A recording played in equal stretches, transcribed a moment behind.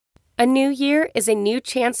A new year is a new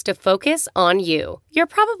chance to focus on you. You're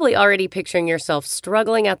probably already picturing yourself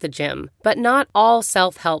struggling at the gym, but not all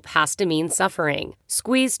self-help has to mean suffering.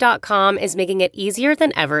 Squeeze.com is making it easier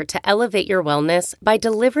than ever to elevate your wellness by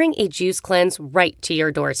delivering a juice cleanse right to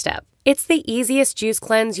your doorstep. It's the easiest juice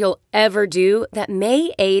cleanse you'll ever do that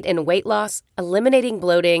may aid in weight loss, eliminating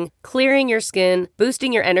bloating, clearing your skin,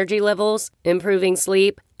 boosting your energy levels, improving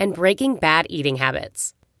sleep, and breaking bad eating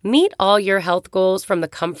habits. Meet all your health goals from the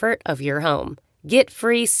comfort of your home. Get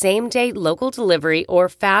free same-day local delivery or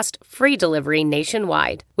fast free delivery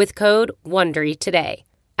nationwide with code WONDERY today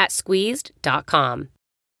at squeezed.com.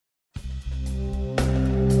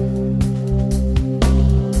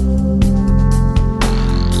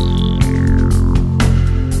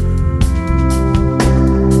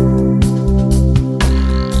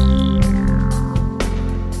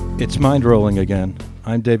 It's Mind Rolling again.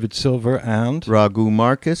 I'm David Silver and Raghu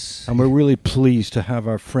Marcus. And we're really pleased to have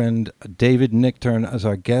our friend David Nichtern as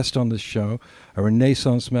our guest on this show, a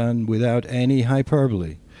Renaissance man without any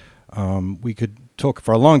hyperbole. We could talk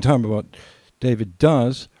for a long time about what David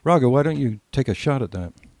does. Raghu, why don't you take a shot at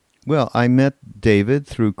that? Well, I met David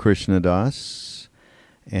through Krishna Das,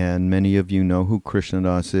 and many of you know who Krishna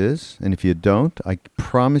Das is. And if you don't, I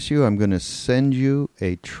promise you I'm going to send you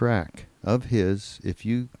a track of his if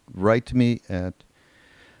you write to me at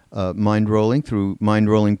Mind Rolling through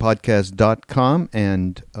mindrollingpodcast.com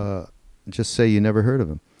and just say you never heard of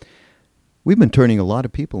him. We've been turning a lot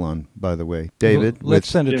of people on, by the way. David. Well, let's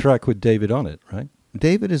send a track with David on it, right?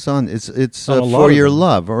 David is on. It's on For Your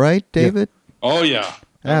Love, all right, David? Yeah. Oh, yeah.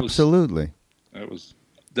 Absolutely. That was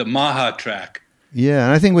the Maha track. Yeah,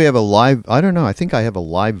 and I think we have a live, I don't know, I think I have a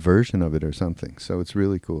live version of it or something, so it's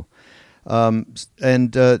really cool.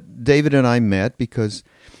 And David and I met because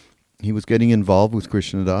he was getting involved with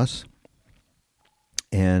Krishna Das.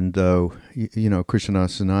 And, Krishna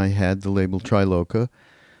Das and I had the label Triloka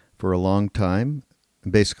for a long time.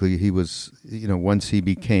 Basically, he was, once he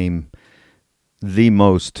became the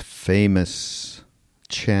most famous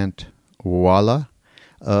chant wala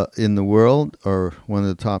in the world, or one of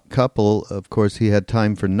the top couple, of course, he had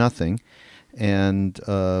time for nothing. And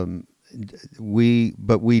we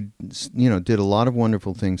did a lot of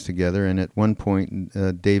wonderful things together, and at one point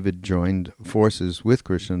David joined forces with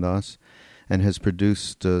Krishna Das and has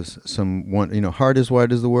produced Heart as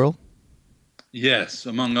Wide as the World? Yes,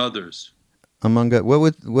 among others.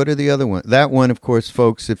 What are the other ones? That one, of course,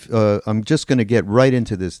 folks, if I'm just going to get right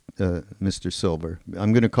into this, Mr. Silver.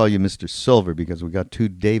 I'm going to call you Mr. Silver because we got two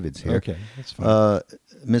Davids here. Okay, that's fine.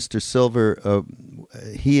 Mr. Silver,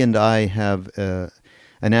 he and I have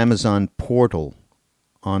an Amazon portal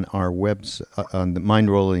on our website, on the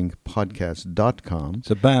mindrollingpodcast.com.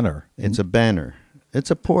 It's a banner. It's a banner.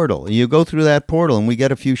 It's a portal. You go through that portal, and we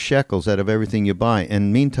get a few shekels out of everything you buy.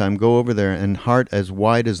 And meantime, go over there, and Heart as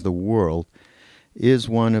Wide as the World is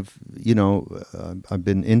one of, I've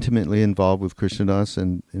been intimately involved with Krishna Das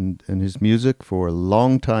and his music for a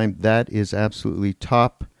long time. That is absolutely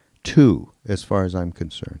top 2 as far as I'm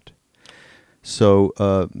concerned. So,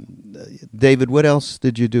 David, what else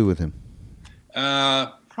did you do with him?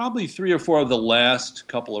 Probably 3 or 4 of the last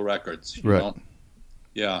couple of records. You know?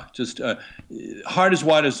 Yeah, just Heart as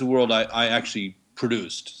Wide as the World I actually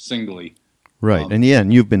produced singly. Right,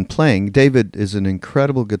 and you've been playing. David is an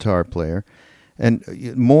incredible guitar player. And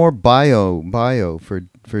more bio for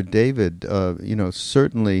David,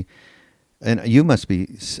 certainly. And you must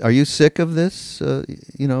be, are you sick of this,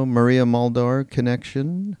 Maria Muldaur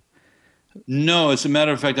connection? No, as a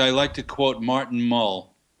matter of fact, I like to quote Martin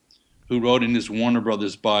Mull, who wrote in his Warner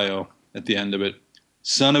Brothers bio at the end of it,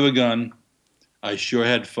 "Son of a gun, I sure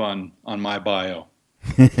had fun on my bio."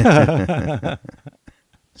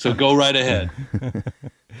 So go right ahead.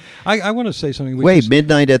 I want to say something.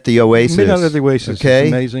 Midnight at the Oasis. Midnight at the Oasis. Okay.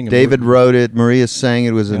 It's amazing. David wrote it. Maria sang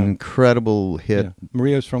it. It was an incredible hit. Yeah.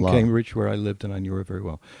 Maria's from Cambridge, where I lived, and I knew her very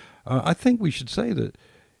well. I think we should say that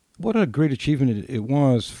what a great achievement it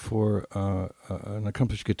was for an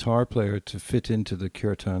accomplished guitar player to fit into the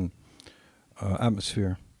kirtan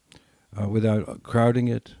atmosphere without crowding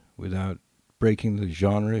it, without breaking the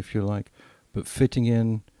genre, if you like, but fitting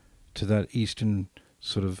in to that Eastern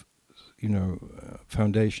sort of,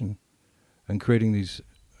 foundation and creating these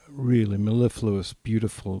really mellifluous,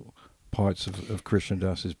 beautiful parts of Krishna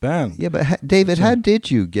Das's band. Yeah, but David, how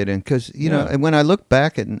did you get in? Because, when I look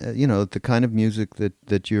back at, the kind of music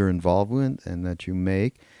that you're involved with and that you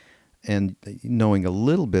make, and knowing a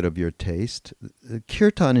little bit of your taste,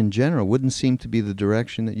 kirtan in general wouldn't seem to be the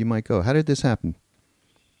direction that you might go. How did this happen?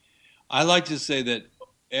 I like to say that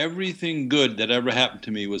everything good that ever happened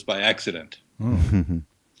to me was by accident.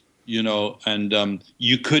 and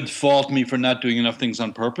you could fault me for not doing enough things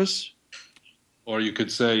on purpose, or you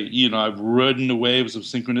could say, I've ridden the waves of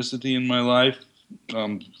synchronicity in my life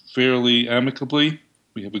fairly amicably.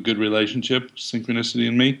 We have a good relationship, synchronicity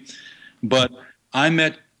and me. But I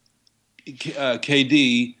met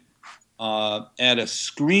KD at a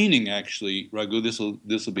screening, actually, Raghu. This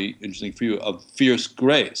will be interesting for you, of Fierce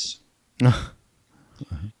Grace.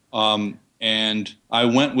 And I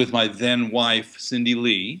went with my then wife, Cindy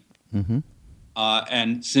Lee. Mm-hmm.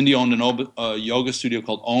 And Cindy owned a yoga studio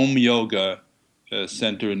called Om Yoga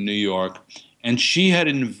Center in New York. And she had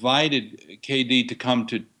invited KD to come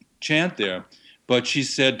to chant there. But she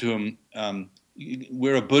said to him,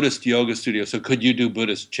 we're a Buddhist yoga studio, so could you do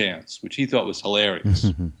Buddhist chants? Which he thought was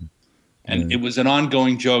hilarious. And it was an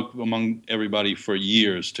ongoing joke among everybody for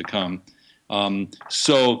years to come.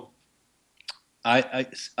 So I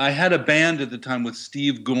had a band at the time with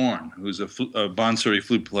Steve Gorn, who's a Bansuri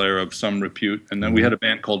flute player of some repute, and then we had a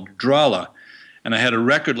band called Drala, and I had a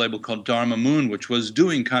record label called Dharma Moon, which was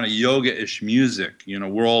doing kind of yoga-ish music,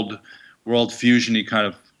 world fusion-y kind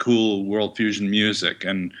of cool world fusion music,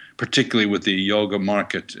 and particularly with the yoga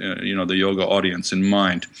market, the yoga audience in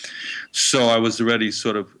mind. So I was already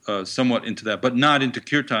sort of somewhat into that, but not into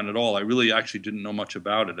kirtan at all. I really actually didn't know much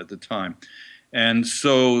about it at the time. And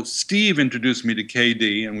so Steve introduced me to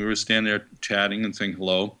KD, and we were standing there chatting and saying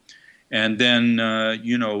hello. And then,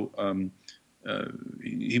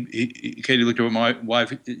 Katie looked over at my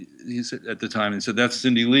wife. He said at the time, and said, "That's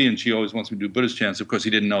Cindy Lee, and she always wants me to do Buddhist chants." Of course, he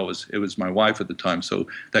didn't know it was my wife at the time, so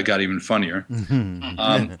that got even funnier.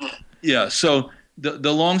 Yeah. So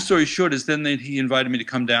the long story short is, then he invited me to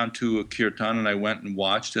come down to a kirtan, and I went and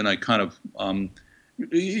watched, and I kind of,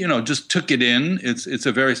 just took it in. It's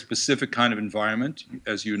a very specific kind of environment,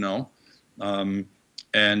 as you know,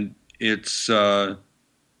 and it's a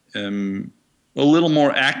little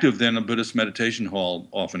more active than a Buddhist meditation hall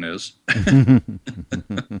often is.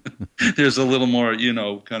 There's a little more,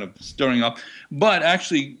 kind of stirring up. But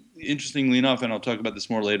actually, interestingly enough, and I'll talk about this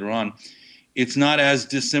more later on, it's not as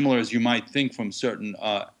dissimilar as you might think from certain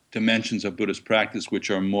dimensions of Buddhist practice, which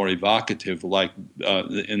are more evocative, like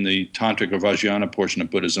in the Tantric or Vajrayana portion of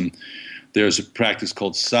Buddhism. There's a practice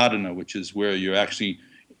called sadhana, which is where you're actually,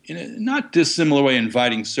 in a not dissimilar way,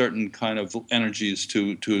 inviting certain kind of energies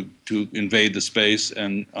to invade the space,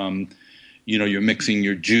 and you're mixing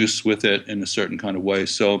your juice with it in a certain kind of way.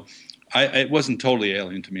 So it wasn't totally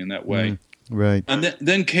alien to me in that way. Right. And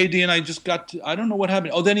then KD and I just got to, I don't know what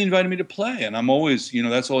happened. Oh, then he invited me to play, and I'm always,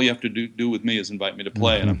 that's all you have to do with me is invite me to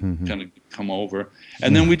play, and I'm kind of come over.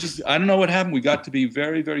 And then I don't know what happened. We got to be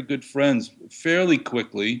very, very good friends fairly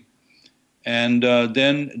quickly. And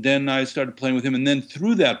then I started playing with him, and then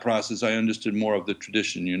through that process, I understood more of the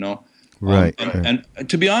tradition, Right. And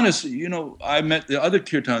to be honest, I met the other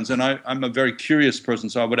kirtans, and I'm a very curious person,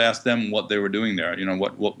 so I would ask them what they were doing there,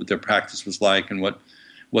 what their practice was like, and what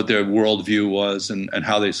their worldview was, and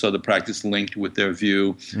how they saw the practice linked with their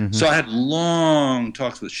view. So I had long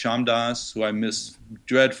talks with Shamdas, who I miss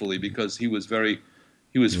dreadfully because he was very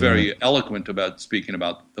eloquent about speaking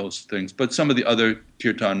about those things, but some of the other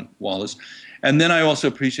kirtan wallas. And then I also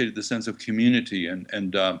appreciated the sense of community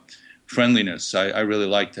and friendliness. I really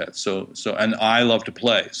liked that. So and I love to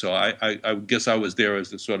play. So I guess I was there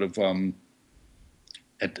as a sort of, for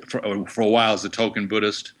a while as a token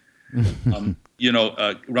Buddhist.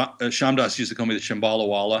 Shamdas used to call me the Shambhala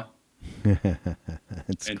Walla.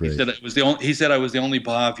 That's and great. He said I was the only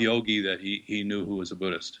Bhav yogi that he knew who was a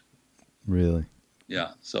Buddhist. Really?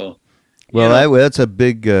 Yeah. So. Well, that's a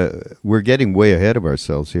big. We're getting way ahead of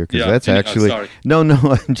ourselves here because that's actually. Sorry. No.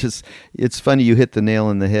 I'm just. It's funny you hit the nail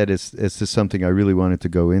on the head. It's just something I really wanted to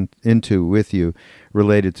go into with you,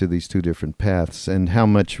 related to these two different paths and how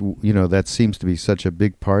much that seems to be such a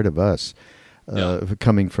big part of us.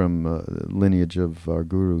 Coming from lineage of our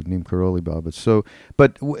guru, Neem Karoli Baba. So,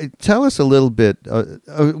 but tell us a little bit.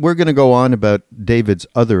 We're going to go on about David's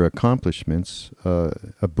other accomplishments,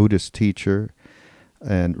 a Buddhist teacher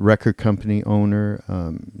and record company owner.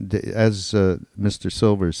 As Mr.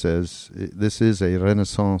 Silver says, this is a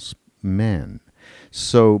Renaissance man.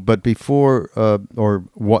 So, but before,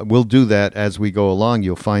 we'll do that as we go along.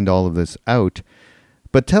 You'll find all of this out.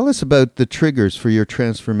 But tell us about the triggers for your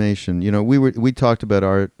transformation. We talked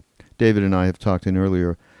about David and I have talked in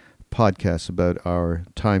earlier podcasts about our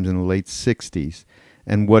times in the late 60s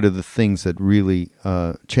and what are the things that really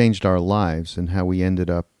changed our lives and how we ended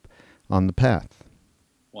up on the path.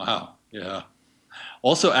 Wow. Yeah.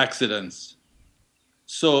 Also accidents.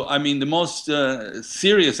 So, the most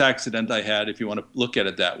serious accident I had, if you want to look at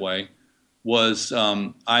it that way, was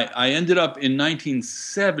I ended up in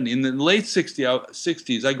 1970, in the late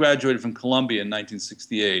 60s, I graduated from Columbia in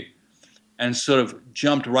 1968 and sort of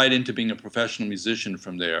jumped right into being a professional musician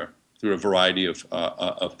from there through a variety of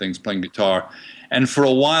things, playing guitar. And for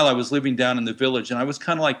a while I was living down in the Village, and I was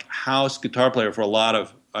kind of like house guitar player for a lot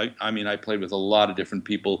of, I played with a lot of different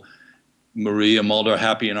people. Maria Mulder,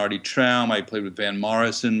 Happy and Artie Traum. I played with Van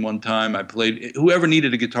Morrison one time. I played whoever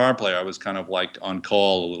needed a guitar player. I was kind of like on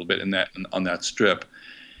call a little bit on that strip,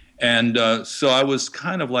 and so I was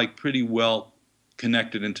kind of like pretty well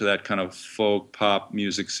connected into that kind of folk pop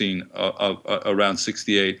music scene of around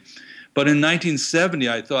 '68. But in 1970,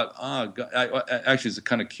 I thought, actually, it's a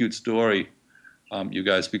kind of cute story, you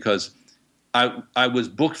guys, because I was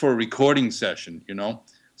booked for a recording session,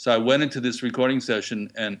 So I went into this recording session,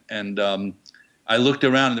 and I looked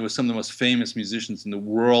around, and there was some of the most famous musicians in the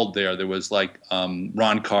world there. There was like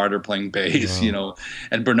Ron Carter playing bass, Wow.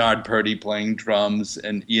 and Bernard Purdie playing drums,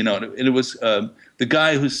 and it was the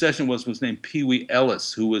guy whose session was named Pee Wee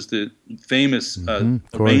Ellis, who was the famous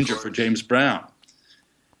arranger for James Brown.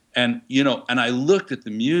 And and I looked at the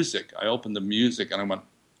music. I opened the music, and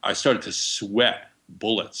I started to sweat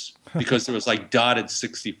bullets because there was like dotted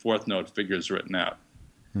 64th note figures written out.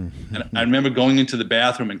 And I remember going into the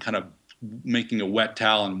bathroom and kind of making a wet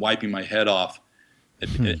towel and wiping my head off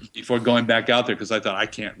before going back out there, because I thought, I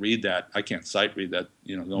can't read that. I can't sight read that.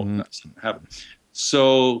 That's not happen.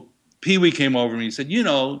 So Pee Wee came over and he said,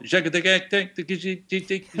 and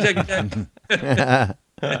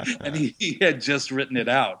he had just written it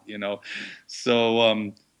out,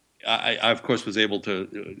 So I, of course, was able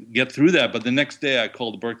to get through that. But the next day I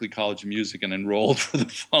called the Berklee College of Music and enrolled for the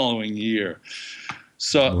following year.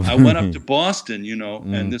 So I went up to Boston,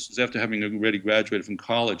 and this was after having already graduated from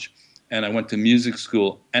college, and I went to music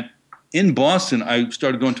school. And in Boston, I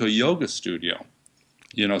started going to a yoga studio,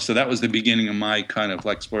 so that was the beginning of my kind of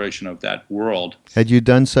exploration of that world. Had you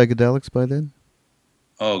done psychedelics by then?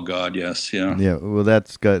 Oh God, yes, yeah. Yeah, well,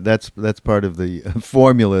 that's part of the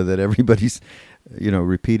formula that everybody's,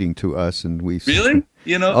 repeating to us, and we really,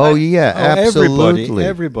 Oh yeah, absolutely.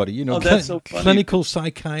 Everybody, that's so funny. Clinical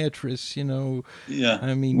psychiatrists, Yeah.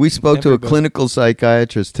 I mean, We spoke to a everybody. clinical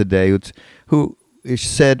psychiatrist today who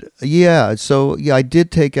said, I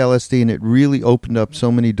did take LSD, and it really opened up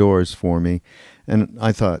so many doors for me. And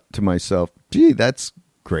I thought to myself, gee, that's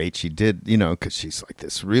great. She did, because she's like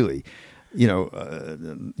this really,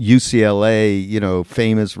 UCLA,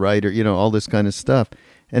 famous writer, all this kind of stuff.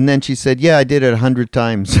 And then she said, yeah, I did it 100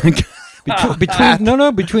 times.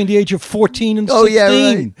 Between the age of 14 and 16. Oh, yeah,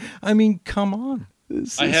 right. I mean, come on.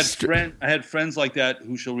 I had friends like that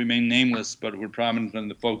who shall remain nameless, but were prominent in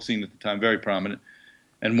the folk scene at the time, very prominent.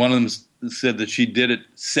 And one of them said that she did it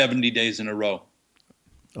 70 days in a row.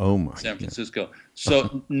 Oh my! San Francisco.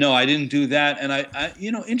 So no, I didn't do that. And I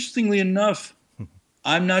interestingly enough,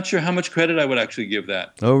 I'm not sure how much credit I would actually give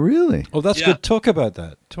that. Oh really? Oh, that's good. Talk about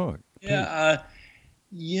that. Talk. Yeah.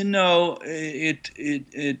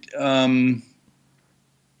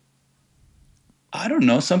 I don't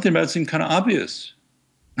know, something about it seemed kind of obvious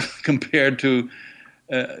compared to,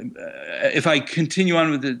 if I continue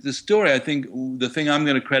on with the story, I think the thing I'm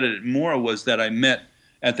going to credit it more was that I met,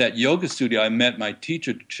 at that yoga studio, I met my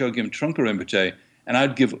teacher, Chogyam Trungpa Rinpoche, and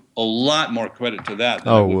I'd give a lot more credit to that.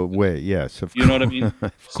 Yes. You know what I mean?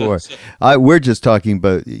 Of course. We're just talking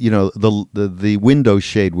about, the window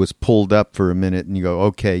shade was pulled up for a minute, and you go,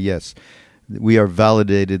 okay, yes, we are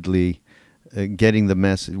validatedly getting the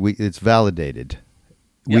message. It's validated.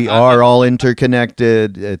 Yeah, we are all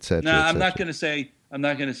interconnected, etc. No, I'm not going to say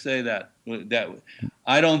that.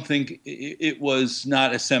 I don't think it was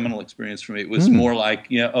not a seminal experience for me. It was more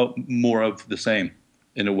like more of the same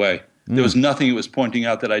in a way. There was nothing it was pointing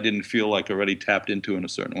out that I didn't feel like already tapped into in a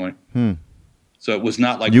certain way. So it was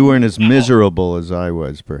not like you weren't as miserable as I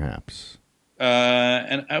was, perhaps.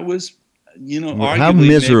 And I was, arguably, how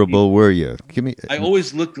miserable were you? I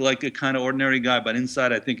always looked like a kind of ordinary guy, but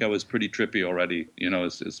inside I think I was pretty trippy already.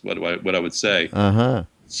 Is what I would say.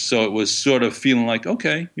 So it was sort of feeling like,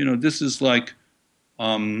 okay, this is like.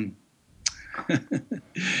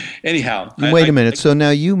 Anyhow, wait a minute. So now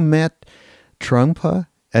you met Trungpa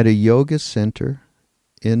at a yoga center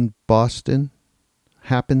in Boston,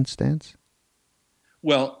 happenstance?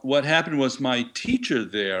 Well, what happened was my teacher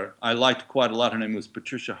there, I liked quite a lot. Her name was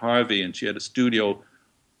Patricia Harvey, and she had a studio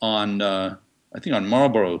on, I think on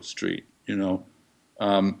Marlborough Street, and it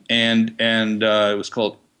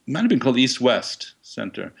might have been called East West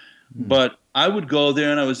Center. But I would go there,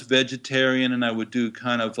 and I was vegetarian, and I would do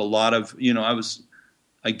kind of a lot of, I was,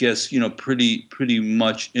 I guess, pretty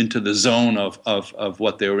much into the zone of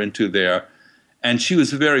what they were into there. And she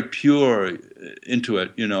was very pure into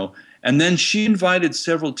it, you know. And then she invited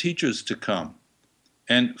several teachers to come.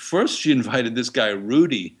 And first she invited this guy,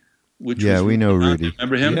 Rudy, which was we know Rudy.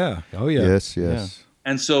 Remember him? Yeah. Oh, yeah. Yes. Yeah.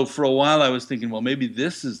 And so for a while I was thinking, well, maybe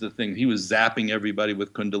this is the thing. He was zapping everybody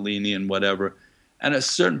with Kundalini and whatever. And at a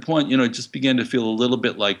certain point, you know, it just began to feel a little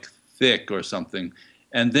bit like thick or something.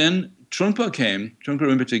 And then Trungpa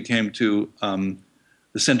Rinpoche came to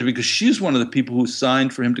the center because she's one of the people who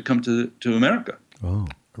signed for him to come to America. Oh,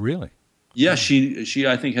 really? Yeah, she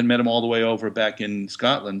I think had met him all the way over back in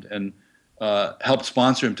Scotland and helped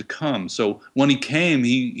sponsor him to come. So when he came,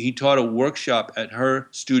 he taught a workshop at her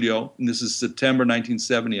studio, and this is September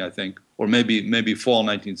 1970, I think, or maybe fall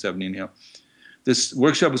 1970. Anyhow, this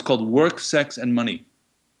workshop was called Work, Sex, and Money.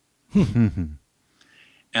 And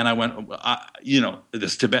I went,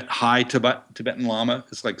 this Tibetan Lama,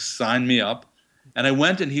 it's like, sign me up. And I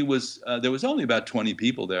went, and he was there was only about 20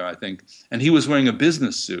 people there, I think, and he was wearing a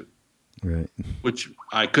business suit. Right. Which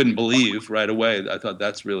I couldn't believe right away. I thought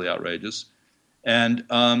that's really outrageous. And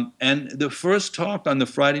the first talk on the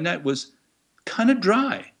Friday night was kind of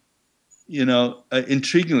dry, you know,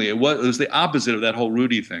 intriguingly. It was the opposite of that whole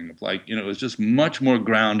Rudy thing. Like, you know, it was just much more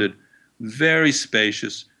grounded, very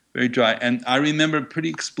spacious, very dry. And I remember pretty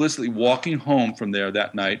explicitly walking home from there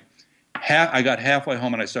that night. I got halfway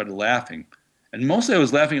home and I started laughing. And mostly I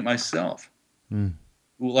was laughing at myself. Mm.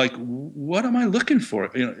 Like, what am I looking for?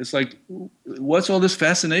 You know, it's like, what's all this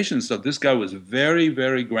fascination stuff? This guy was very,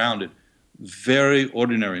 very grounded, very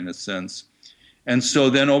ordinary in a sense. And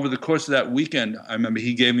so then over the course of that weekend, I remember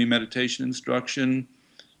he gave me meditation instruction.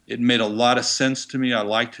 It made a lot of sense to me. I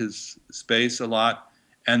liked his space a lot.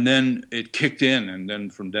 And then it kicked in. And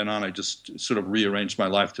then from then on, I just sort of rearranged my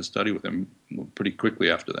life to study with him pretty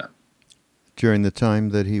quickly after that. During the time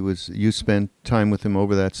that you spent time with him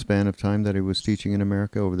over that span of time that he was teaching in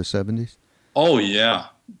America over the 70s? Oh, yeah.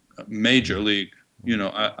 Major league. You know,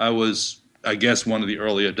 I was, I guess, one of the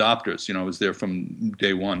early adopters. You know, I was there from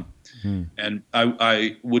day one. Hmm. And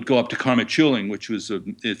I would go up to Karma Chuling, which was,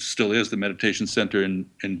 it still is the meditation center in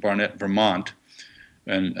Barnett, Vermont.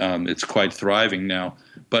 And it's quite thriving now.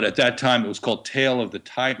 But at that time, it was called Tail of the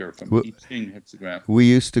Tiger from I Ching Hexagram. We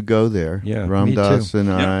used to go there, yeah, Ram Dass and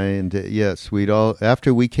yeah. I, and yes, we'd all,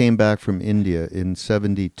 after we came back from India in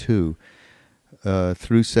 72,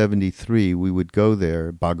 through 73, we would go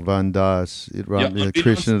there. Bhagavan Das,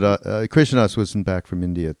 Krishna Das wasn't back from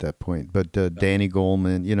India at that point, but Danny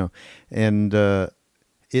Goleman, you know. And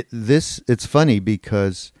it's funny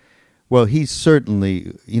because, well, he's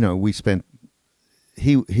certainly, you know, we spent,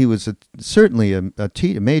 he was certainly a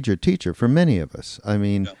major teacher for many of us. I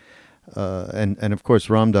mean, and of course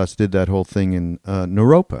Ram Dass did that whole thing in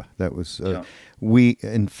Naropa. That was we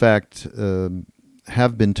in fact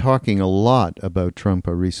have been talking a lot about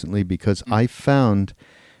Trungpa recently because I found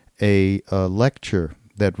a lecture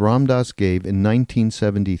that Ram Dass gave in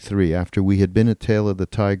 1973 after we had been at Tail of the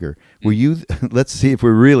Tiger. Were you? Let's see if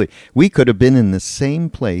we could have been in the same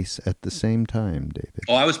place at the same time, David.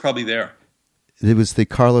 Oh, I was probably there. It was the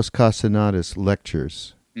Carlos Castellanos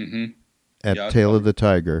lectures at Tail of the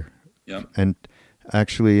Tiger. Yeah. And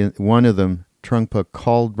actually, one of them, Trungpa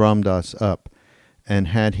called Ram Dass up and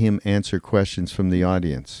had him answer questions from the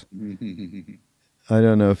audience. I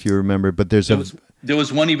don't know if you remember, but there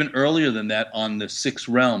was one even earlier than that on the 6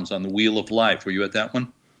 Realms, on the Wheel of Life. Were you at that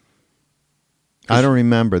one? I don't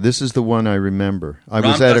remember. This is the one I remember. I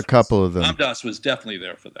was at a couple of them. Ram Dass was definitely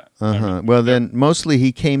there for that. Well, then mostly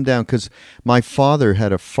he came down because my father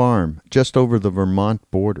had a farm just over the Vermont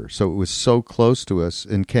border, so it was so close to us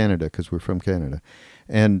in Canada because we're from Canada.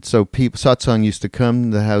 And so satsang used to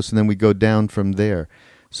come to the house, and then we go down from there.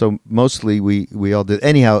 So mostly we all did.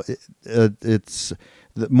 Anyhow, it's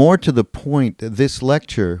more to the point. This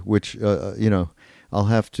lecture, which you know,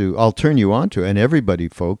 I'll turn you on to, and everybody,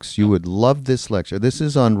 folks, you would love this lecture. This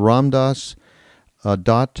is on ramdas.org,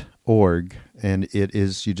 and it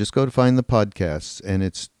is, you just go to find the podcasts, and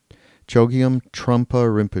it's Chogyam Trungpa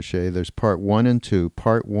Rinpoche. There's part 1 and 2.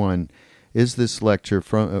 Part 1 is this lecture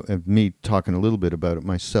from me talking a little bit about it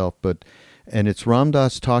myself, and it's Ram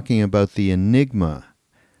Dass talking about the enigma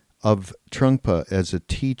of Trungpa as a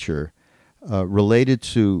teacher, related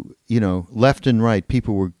to, you know, left and right,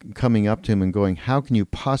 people were coming up to him and going, how can you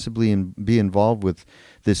possibly be involved with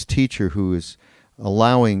this teacher who is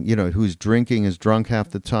allowing, you know, who's drinking, is drunk half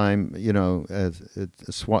the time, you know,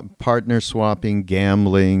 partner swapping,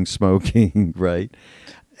 gambling, smoking, right?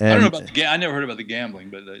 And, I don't know about I never heard about the gambling,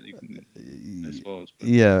 but I suppose. But.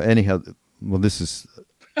 Yeah, anyhow, well, this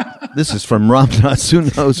is from Ram Dass. Who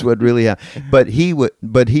knows what really happened? But he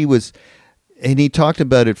was... and he talked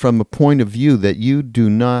about it from a point of view that you do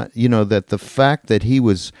not, that the fact that he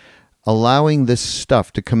was allowing this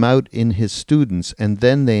stuff to come out in his students, and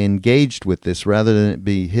then they engaged with this rather than it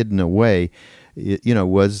be hidden away,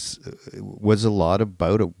 was a lot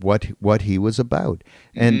about what he was about,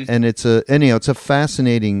 and it's a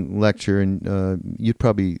fascinating lecture, and you'd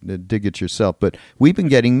probably dig it yourself. But we've been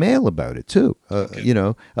getting mail about it too,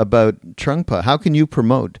 about Trungpa. How can you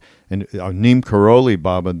promote and Neem Karoli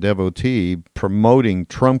Baba devotee promoting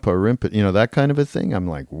Trungpa Rinpoche, that kind of a thing? I'm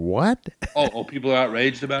like, what? Oh, people are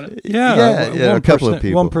outraged about it? Yeah, a couple of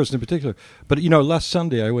people. One person in particular. But, last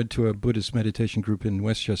Sunday I went to a Buddhist meditation group in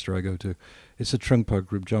Westchester I go to. It's a Trungpa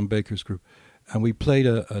group, John Baker's group. And we played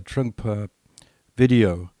a Trungpa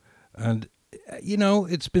video. And,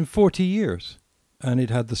 it's been 40 years. And it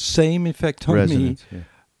had the same effect on me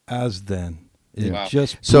as then. It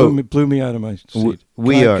just blew me out of my seat.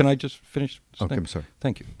 Can I just finish? Okay, I'm sorry.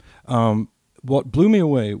 Thank you. What blew me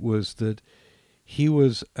away was that he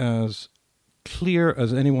was as clear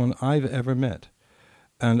as anyone I've ever met.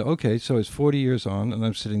 And so it's 40 years on, and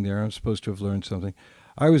I'm sitting there. I'm supposed to have learned something.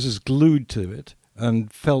 I was as glued to it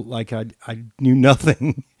and felt like I knew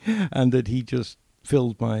nothing, and that he just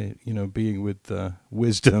filled my being with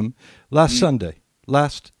wisdom. Last Sunday.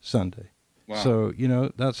 Wow. So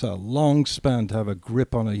that's a long span to have a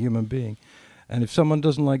grip on a human being, and if someone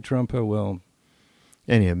doesn't like Trungpa, well.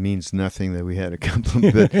 Anyhow, it means nothing that we had a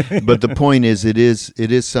compliment. But the point is, it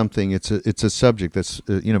is something. It's a subject that's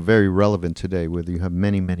very relevant today. Whether you have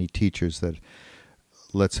many teachers that,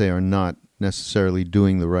 let's say, are not necessarily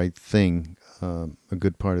doing the right thing a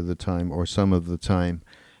good part of the time or some of the time,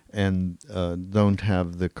 and don't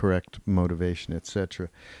have the correct motivation, etc.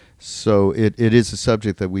 So it is a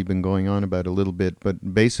subject that we've been going on about a little bit,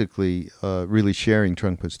 but basically really sharing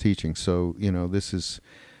Trungpa's teaching. So this is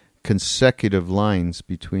consecutive lines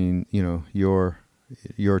between your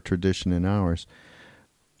tradition and ours,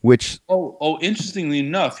 which interestingly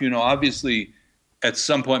enough, obviously at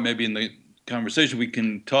some point maybe in the conversation we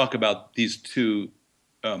can talk about these two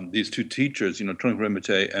teachers, Trungpa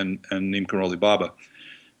Rinpoche and Neem Karoli Baba,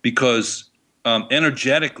 because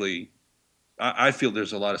energetically I feel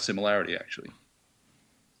there's a lot of similarity actually,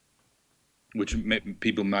 which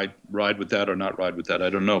people might ride with that or not ride with that. I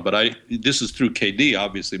don't know. But this is through KD,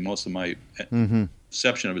 obviously. Most of my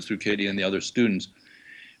perception of it is through KD and the other students.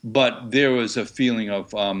 But there was a feeling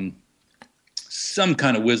of some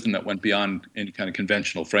kind of wisdom that went beyond any kind of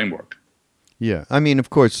conventional framework. Yeah. I mean,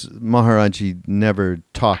 of course, Maharaji never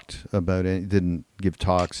talked about it. He didn't give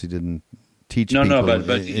talks. He didn't teach people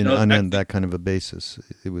on that kind of a basis.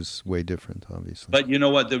 It was way different, obviously. But you know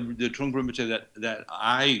what? The Trungpa Rinpoche that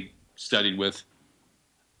I studied with,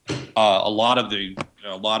 a lot of the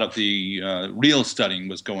real studying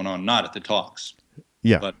was going on not at the talks,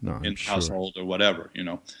 but in household or whatever,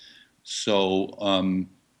 So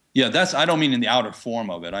that's, I don't mean in the outer form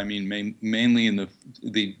of it. I mean mainly in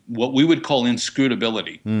the what we would call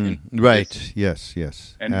inscrutability. Right. Yes.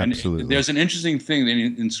 And absolutely. And there's an interesting thing.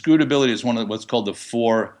 Inscrutability is one of what's called the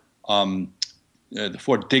four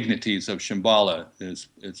dignities of Shambhala.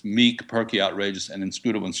 It's meek, perky, outrageous, and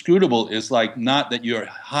inscrutable. Inscrutable is like not that you're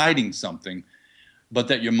hiding something, but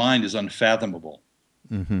that your mind is unfathomable.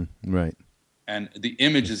 Mm-hmm. Right. And the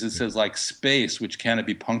image is, it says, like space, which cannot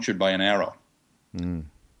be punctured by an arrow.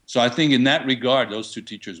 So I think in that regard, those two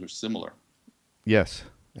teachers were similar. Yes,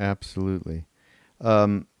 absolutely.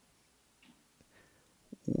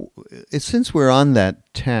 Since we're on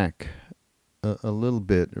that tack, a little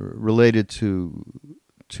bit related to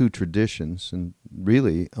two traditions, and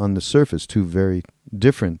really on the surface two very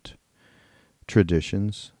different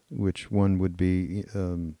traditions, which one would be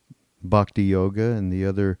Bhakti Yoga and the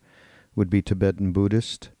other would be Tibetan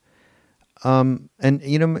Buddhist. And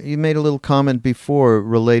you made a little comment before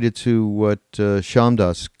related to what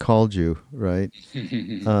Shamdas called you, right?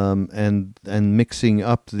 And mixing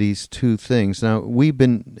up these two things. Now, we've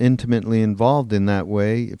been intimately involved in that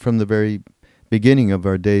way from the very beginning of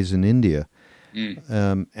our days in India.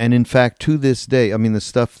 And in fact, to this day, I mean, the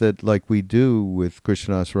stuff that like we do with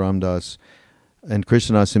Krishnadas Ramdas and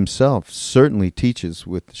Krishnadas himself certainly teaches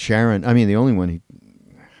with Sharon. I mean, the only one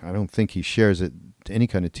I don't think he shares it any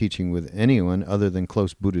kind of teaching with anyone other than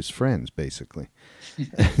close Buddhist friends, basically.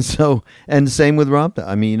 And same with Ramda.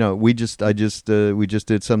 I mean, we just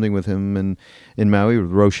did something with him in Maui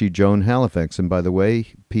with Roshi Joan Halifax. And by the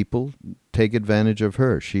way, people take advantage of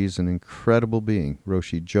her. She's an incredible being,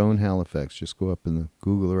 Roshi Joan Halifax. Just go up and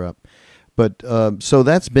Google her up. But so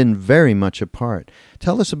that's been very much a part.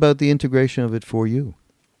 Tell us about the integration of it for you.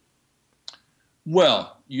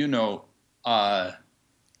 Well,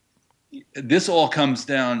 this all comes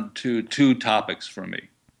down to two topics for me.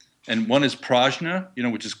 And one is prajna,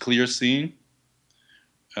 which is clear seeing,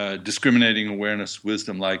 discriminating awareness,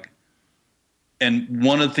 wisdom, and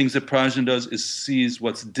one of the things that prajna does is sees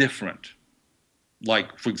what's different.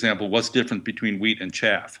 Like, for example, what's different between wheat and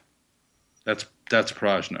chaff? That's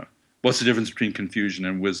prajna. What's the difference between confusion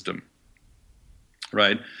and wisdom?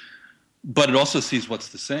 Right? But it also sees what's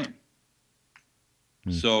the same.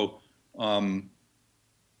 So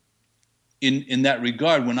in that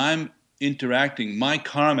regard, when I'm interacting, my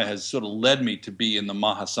karma has sort of led me to be in the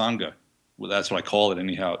Mahasangha. Well, that's what I call it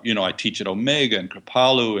anyhow. I teach at Omega and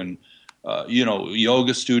Kripalu and,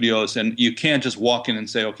 yoga studios. And you can't just walk in and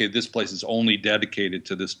say, okay, this place is only dedicated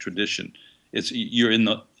to this tradition. You're in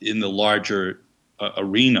the larger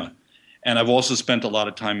arena. And I've also spent a lot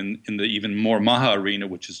of time in the even more Maha arena,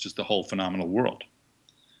 which is just the whole phenomenal world.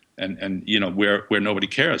 And where nobody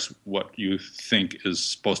cares what you think is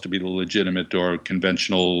supposed to be the legitimate or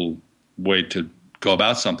conventional way to go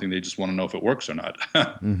about something. They just want to know if it works or not.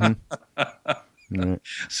 Right.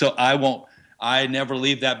 So I never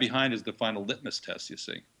leave that behind as the final litmus test, you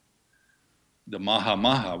see. The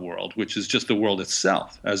Maha world, which is just the world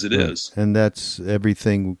itself as it is. And that's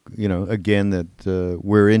everything, again, that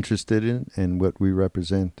we're interested in and what we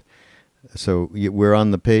represent. So we're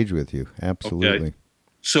on the page with you. Absolutely. Okay.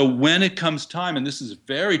 So when it comes time, and this is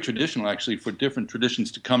very traditional actually for different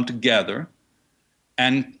traditions to come together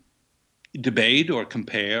and debate or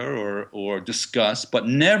compare or discuss, but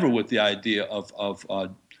never with the idea of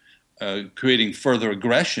creating further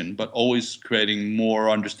aggression, but always creating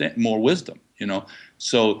more wisdom.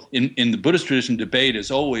 So in the Buddhist tradition, debate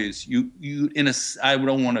is always I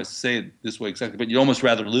don't want to say it this way exactly, but you'd almost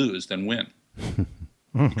rather lose than win,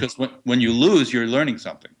 because when you lose, you're learning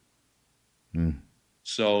something.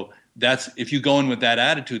 So that's, if you go in with that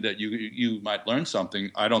attitude that you might learn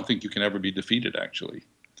something, I don't think you can ever be defeated, actually.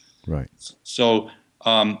 Right. So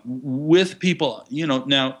with people,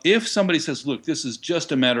 now if somebody says, look, this is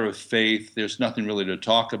just a matter of faith, there's nothing really to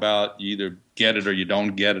talk about, you either get it or you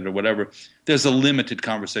don't get it or whatever, there's a limited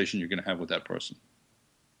conversation you're going to have with that person.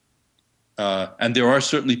 And there are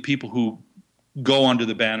certainly people who go under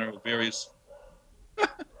the banner of various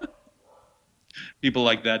people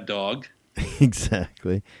like that dog.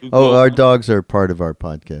 Exactly. Our dogs are part of our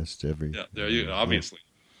podcast. Yeah, there you go, obviously.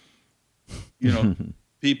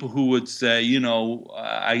 People who would say,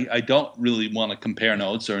 I don't really want to compare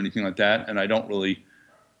notes or anything like that, and I don't really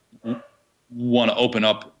want to open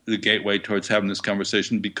up the gateway towards having this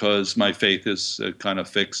conversation because my faith is kind of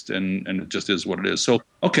fixed and it just is what it is. So,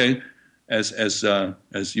 okay, as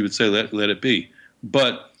you would say, let it be.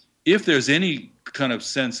 But if there's any kind of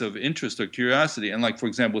sense of interest or curiosity, and like, for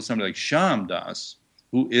example, somebody like Shyam Das,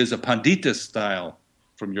 who is a Pandita style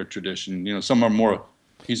from your tradition, some are more,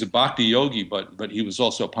 he's a bhakti yogi, but he was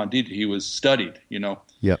also a Pandita. He was studied,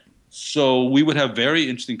 Yep. So we would have very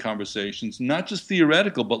interesting conversations, not just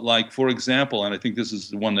theoretical, but like, for example, and I think this is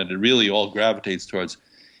the one that it really all gravitates towards,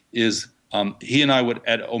 is he and I would,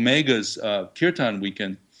 at Omega's Kirtan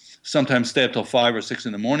weekend, sometimes stay up till 5 or 6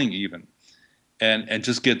 in the morning even, and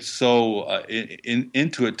just get so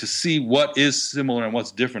into it to see what is similar and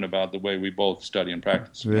what's different about the way we both study and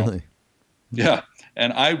practice. Really? Yeah.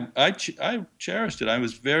 And I cherished it. I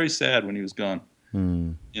was very sad when he was gone.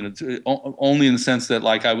 Only in the sense that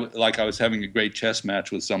like I was having a great chess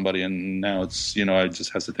match with somebody, and now it's it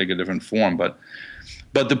just has to take a different form. But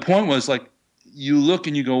the point was, like, you look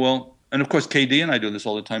and you go, well, and of course KD and I do this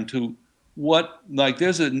all the time too.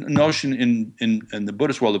 There's a notion in the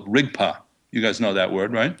Buddhist world of rigpa. You guys know that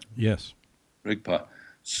word, right? Yes. Rigpa.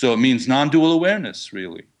 So it means non-dual awareness,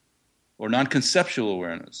 really, or non-conceptual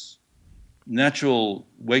awareness, natural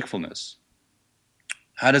wakefulness.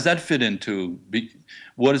 How does that fit into,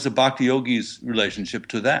 what is a bhakti yogi's relationship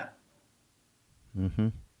to that? Mm-hmm.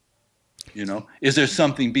 Is there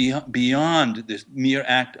something beyond this mere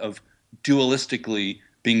act of dualistically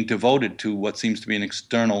being devoted to what seems to be an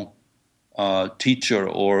external teacher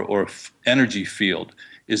or energy field?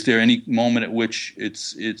 Is there any moment at which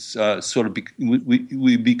it's sort of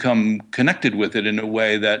we become connected with it in a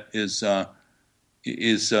way that is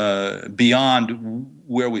beyond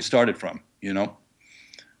where we started from?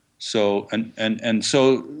 So and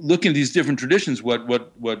so looking at these different traditions, what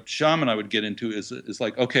Shyam and I would get into is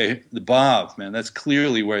like, okay, the bhav, man, that's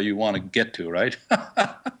clearly where you want to get to, right?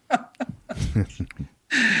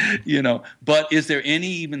 But is there any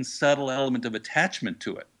even subtle element of attachment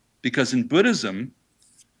to it? Because in Buddhism,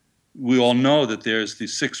 we all know that there's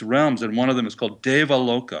these 6 realms, and one of them is called Deva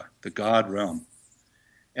Loka, the God realm.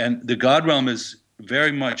 And the God realm is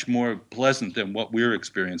very much more pleasant than what we're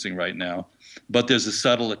experiencing right now. But there's a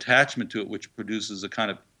subtle attachment to it which produces a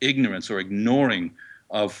kind of ignorance or ignoring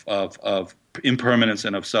of impermanence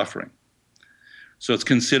and of suffering. So it's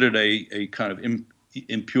considered a kind of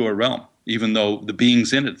impure realm, even though the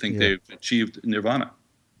beings in it think they've achieved nirvana.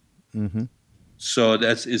 Mm-hmm. So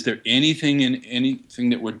is there anything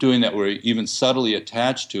that we're doing that we're even subtly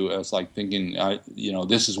attached to as like thinking,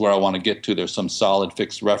 this is where I want to get to. There's some solid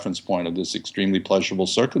fixed reference point of this extremely pleasurable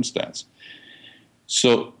circumstance.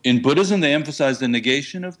 So in Buddhism, they emphasize the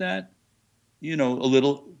negation of that, a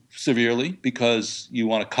little severely because you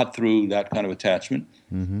want to cut through that kind of attachment.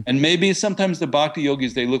 Mm-hmm. And maybe sometimes the bhakti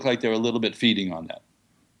yogis, they look like they're a little bit feeding on that.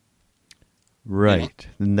 Right.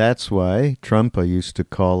 And that's why Trungpa used to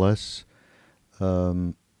call us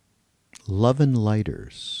love and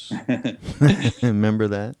lighters. Remember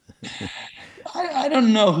that? I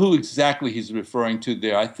don't know who exactly he's referring to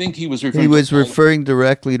there. I think he was referring. He was referring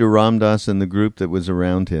directly to Ram Dass and the group that was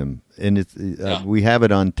around him, and we have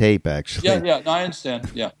it on tape actually. Yeah, no, I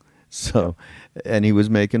understand. Yeah. So, and he was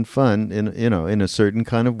making fun in a certain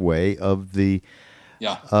kind of way of the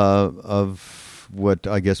of what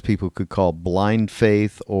I guess people could call blind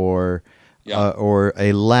faith or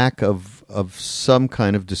a lack of some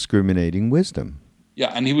kind of discriminating wisdom.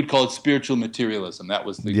 Yeah, and he would call it spiritual materialism. That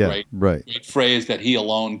was the great phrase that he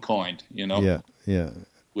alone coined, Yeah.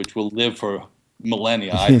 Which will live for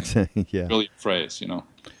millennia. I think. Brilliant phrase,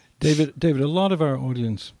 David, a lot of our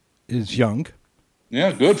audience is young.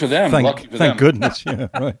 Yeah, good for them. Lucky for them. Thank goodness. Yeah,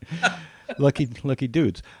 right. Lucky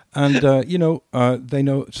dudes. And, they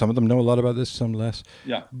know, some of them know a lot about this, some less.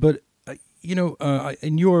 Yeah. But,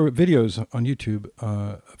 in your videos on YouTube,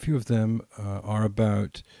 a few of them are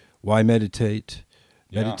about why meditate.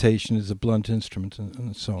 Meditation is a blunt instrument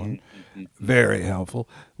and so on. Mm-hmm. Very helpful.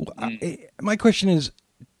 My question is,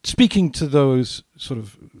 speaking to those sort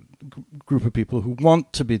of group of people who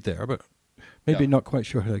want to be there, but maybe not quite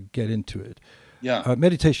sure how to get into it. Yeah.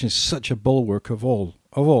 Meditation is such a bulwark of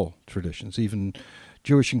all traditions, even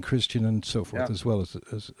Jewish and Christian and so forth, as well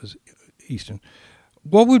as Eastern.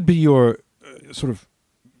 What would be your sort of,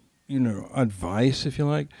 advice, if you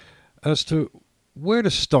like, as to where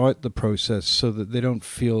to start the process so that they don't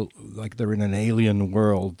feel like they're in an alien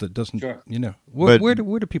world that doesn't, where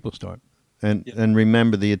do people start? And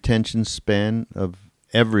remember, the attention span of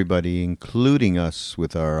everybody, including us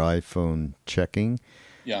with our iPhone checking,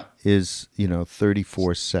 is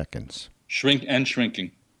 34 seconds.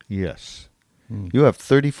 Shrinking. Yes. You have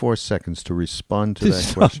 34 seconds to respond to that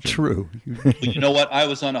question. That's not true. You know what? I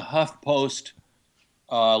was on a HuffPost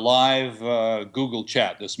live Google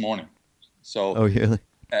chat this morning. So, really?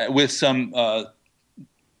 With some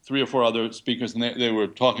 3 or 4 other speakers, and they were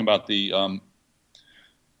talking about the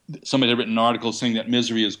somebody had written an article saying that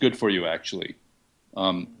misery is good for you. Actually,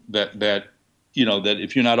 that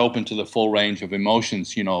if you're not open to the full range of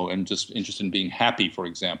emotions, and just interested in being happy, for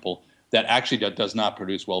example, that does not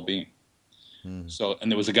produce well-being. So,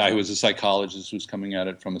 and there was a guy who was a psychologist who's coming at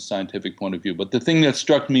it from a scientific point of view. But the thing that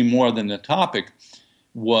struck me more than the topic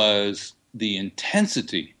was the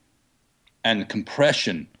intensity and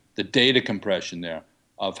compression, the data compression there,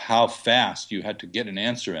 of how fast you had to get an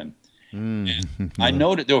answer in. And I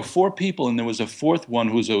noted there were 4 people, and there was a 4th one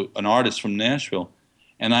who was an artist from Nashville.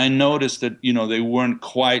 And I noticed that, they weren't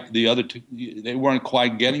quite, the other 2, they weren't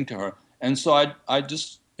quite getting to her. And so I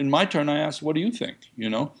just, in my turn, I asked, what do you think,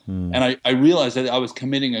 And I realized that I was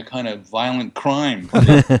committing a kind of violent crime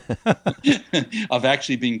of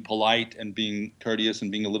actually being polite and being courteous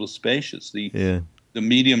and being a little spacious. The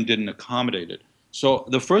medium didn't accommodate it. So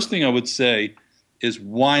the first thing I would say is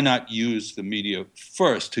why not use the media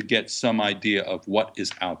first to get some idea of what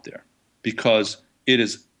is out there? Because it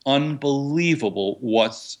is unbelievable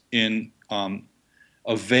what's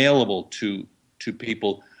available to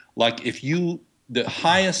people. Like the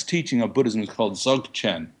highest teaching of Buddhism is called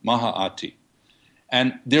Dzogchen, Maha-ati.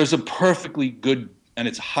 And there's a perfectly good, and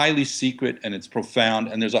it's highly secret and it's profound,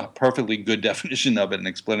 and there's a perfectly good definition of it and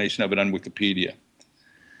explanation of it on Wikipedia.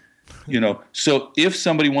 So if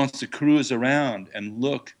somebody wants to cruise around and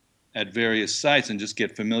look at various sites and just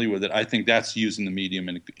get familiar with it, I think that's using the medium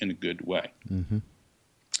in a good way. Mm-hmm.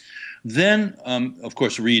 Then, of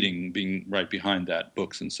course, reading being right behind that,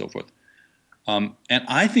 books and so forth. And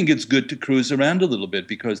I think it's good to cruise around a little bit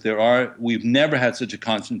because we've never had such a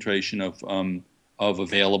concentration of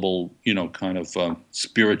available,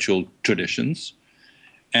 spiritual traditions.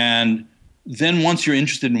 And then once you're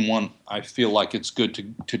interested in one, I feel like it's good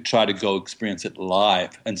to try to go experience it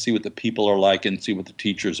live and see what the people are like and see what the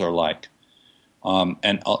teachers are like.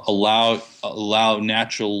 and allow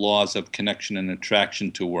natural laws of connection and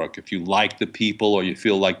attraction to work. If you like the people, or you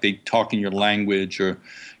feel like they talk in your language, or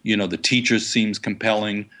the teacher seems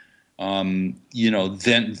compelling, then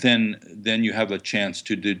you have a chance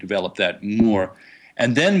to develop that more.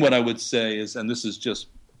 And then what I would say is, and this is just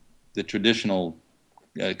the traditional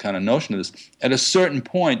kind of notion of this, at a certain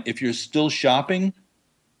point, if you're still shopping,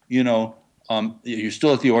 you're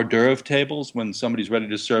still at the hors d'oeuvre tables when somebody's ready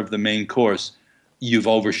to serve the main course, you've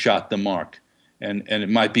overshot the mark. And it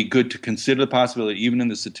might be good to consider the possibility, even in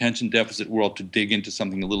this attention deficit world, to dig into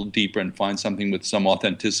something a little deeper and find something with some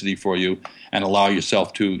authenticity for you, and allow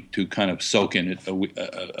yourself to kind of soak in it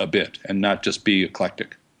a bit and not just be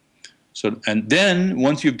eclectic. So, and then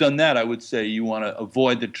once you've done that, I would say you want to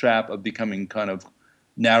avoid the trap of becoming kind of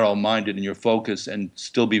narrow-minded in your focus, and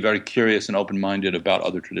still be very curious and open-minded about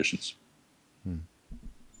other traditions.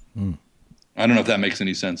 I don't know if that makes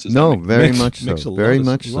any sense. No, very much so. Very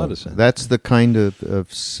much so. A lot of sense. That's the kind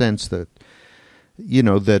of sense that,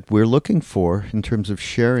 that we're looking for in terms of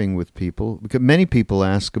sharing with people. Because many people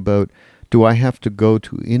ask about, do I have to go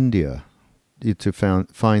to India to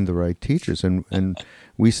find the right teachers? And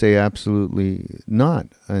we say absolutely not.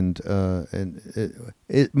 And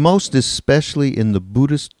most especially in the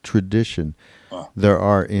Buddhist tradition, there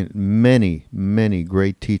are many, many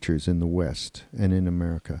great teachers in the West and in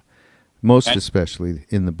America. Most especially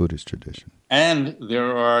in the Buddhist tradition. And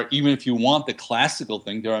there are, even if you want the classical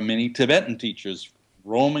thing, there are many Tibetan teachers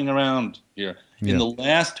roaming around here. In the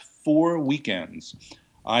last 4 weekends,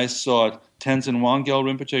 I saw Tenzin Wangyal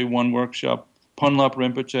Rinpoche, one workshop, Punlap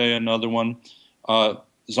Rinpoche, another one,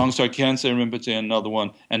 Zongsar Khyentse Rinpoche, another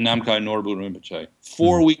one, and Namkhai Norbu Rinpoche.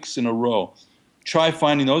 4 weeks in a row. Try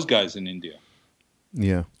finding those guys in India.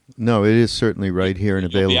 Yeah. No, it is certainly right here and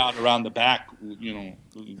available. You'll be out around the back,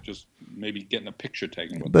 just maybe getting a picture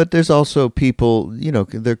taken with them. But there's also people,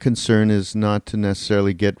 their concern is not to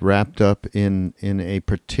necessarily get wrapped up in a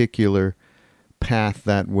particular path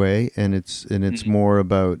that way, and it's more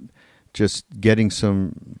about just getting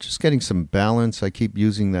some balance. I keep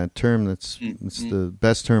using that term. It's the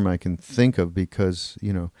best term I can think of, because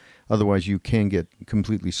otherwise you can get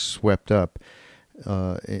completely swept up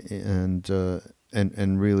and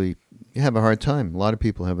really have a hard time. A lot of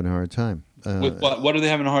people having a hard time. With what are they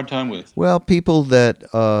having a hard time with? Well, people that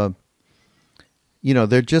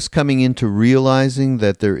they're just coming into realizing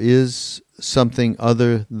that there is something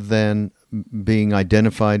other than being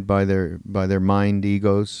identified by their mind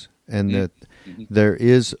egos, and that there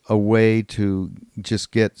is a way to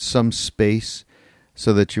just get some space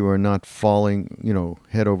so that you are not falling,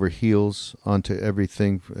 head over heels onto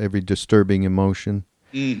everything, every disturbing emotion.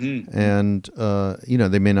 And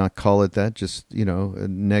they may not call it that, just a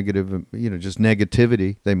negative, just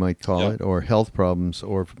negativity they might call it, or health problems,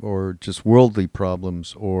 or just worldly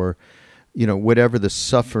problems, or whatever the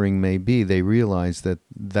suffering may be. They realize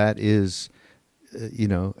that is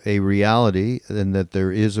a reality, and that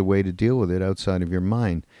there is a way to deal with it outside of your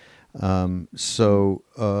mind. So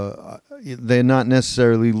they're not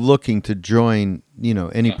necessarily looking to join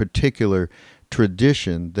any particular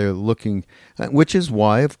tradition. They're looking, which is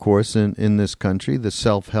why, of course, in this country, the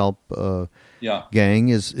self-help gang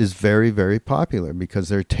is very, very popular, because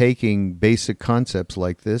they're taking basic concepts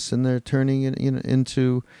like this and they're turning it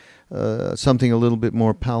into something a little bit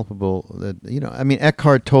more palpable. That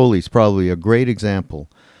Eckhart Tolle is probably a great example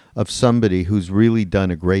of somebody who's really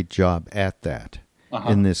done a great job at that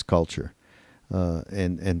in this culture.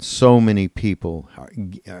 And so many people are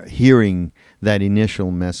hearing that initial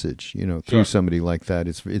message, through somebody like that.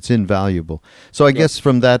 It's invaluable. So I guess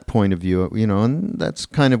from that point of view, and that's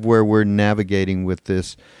kind of where we're navigating with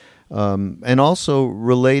this, and also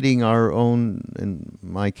relating our own, in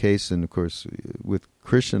my case, and of course with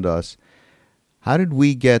Krishnadas, how did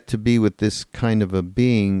we get to be with this kind of a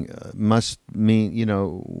being? Must mean,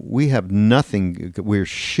 we have nothing. We're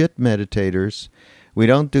shit meditators. We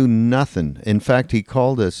don't do nothing. In fact, he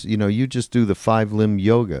called us, you just do the 5-limb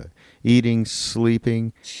yoga: eating,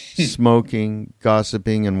 sleeping, smoking,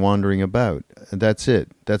 gossiping, and wandering about. That's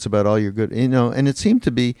it. That's about all you're good. And it seemed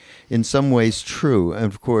to be in some ways true. And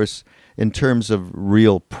of course, in terms of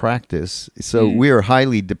real practice, so we are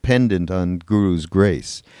highly dependent on Guru's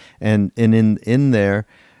grace. And in there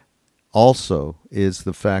also is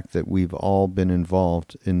the fact that we've all been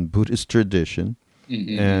involved in Buddhist tradition.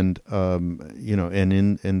 And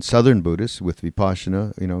and in Southern Buddhists with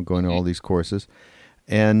Vipassana, going to all these courses,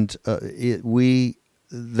 and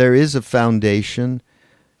there is a foundation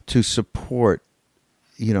to support,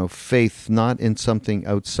 faith not in something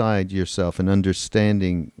outside yourself, and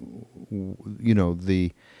understanding,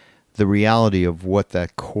 the reality of what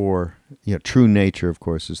that core, true nature, of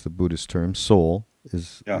course, is the Buddhist term. Soul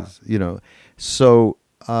is So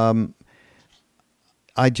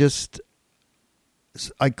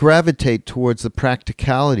I gravitate towards the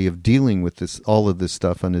practicality of dealing with all of this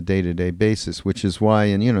stuff on a day-to-day basis, which is why,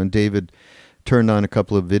 and David turned on a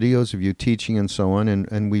couple of videos of you teaching and so on,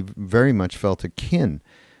 and we very much felt akin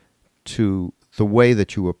to the way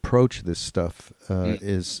that you approach this stuff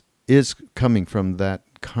is coming from that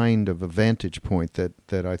kind of a vantage point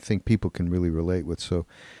that I think people can really relate with. So,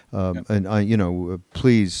 and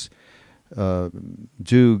please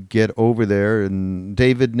do get over there. And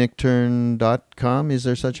davidnichtern.com, is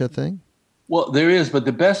there such a thing? Well, there is, but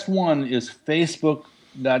the best one is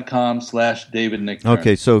facebook.com/David Nichtern.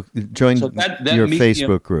 Okay, so join your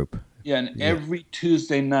Facebook group. Yeah, and every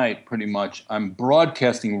Tuesday night, pretty much, I'm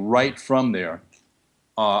broadcasting right from there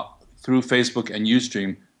through Facebook and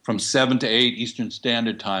Ustream from 7 to 8 Eastern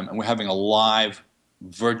Standard Time, and we're having a live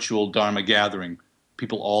virtual Dharma gathering.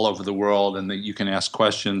 People all over the world, and you can ask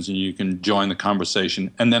questions and you can join the conversation.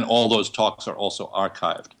 And then all those talks are also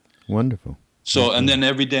archived. Wonderful. So, and then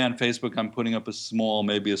every day on Facebook, I'm putting up a small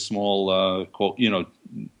quote,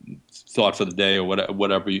 thought for the day or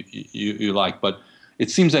whatever you like. But it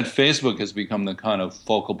seems that Facebook has become the kind of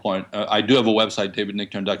focal point. I do have a website,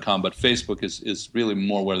 davidnichtern.com, but Facebook is really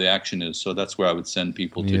more where the action is. So that's where I would send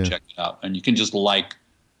people to check it out. And you can just go to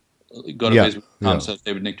Facebook.com,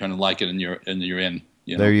 David Nichtern, and like it, and you're in.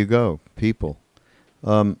 There you go, people.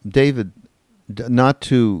 David, not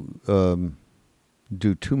to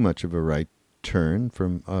do too much of a right turn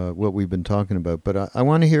from what we've been talking about, but I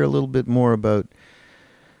want to hear a little bit more about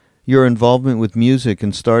your involvement with music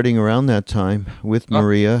and starting around that time with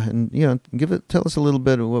Maria, and tell us a little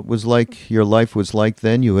bit of what your life was like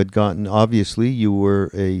then. You were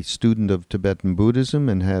a student of Tibetan Buddhism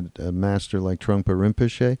and had a master like Trungpa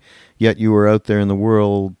Rinpoche, yet you were out there in the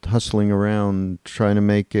world hustling around trying to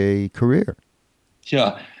make a career.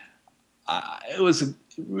 Yeah, it was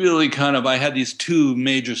really I had these two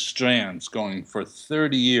major strands going for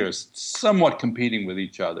 30 years, somewhat competing with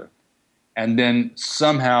each other. And then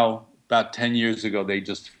somehow, about 10 years ago, they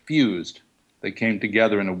just fused. They came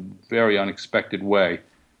together in a very unexpected way.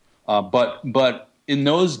 But in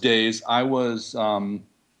those days, I was, for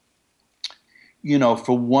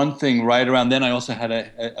one thing, right around then, I also had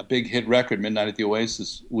a big hit record, Midnight at the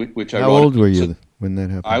Oasis, which I wrote. How old were you when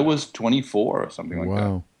that happened? I was 24 or something like that.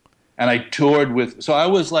 Wow. And I toured so I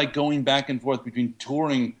was like going back and forth between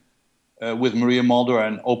touring with Maria Mulder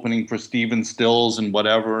and opening for Stephen Stills and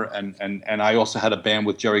whatever, and I also had a band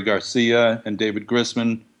with Jerry Garcia and David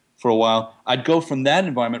Grisman for a while. I'd go from that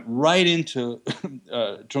environment right into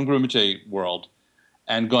Trungpa Rinpoche world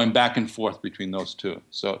and going back and forth between those two.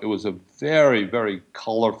 So it was a very, very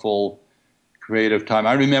colorful, creative time.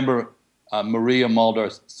 I remember Maria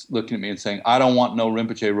Mulder looking at me and saying, "I don't want no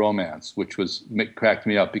Rinpoche romance," which cracked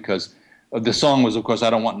me up because the song was, of course,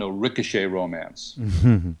 "I don't want no Ricochet romance."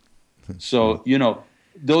 So,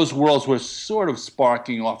 those worlds were sort of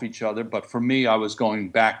sparking off each other, but for me, I was going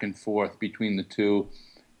back and forth between the two.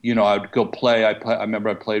 I would go play. I remember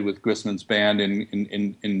I played with Grisman's band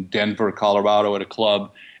in Denver, Colorado at a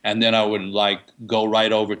club, and then I would go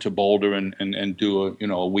right over to Boulder and do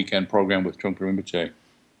a weekend program with Trungpa Rinpoche.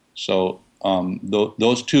 So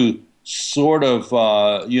those two sort of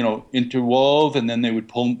interwove, and then they would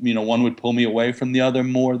pull. One would pull me away from the other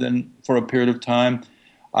more than for a period of time.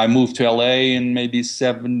 I moved to LA in maybe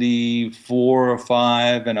 74 or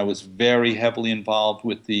 5, and I was very heavily involved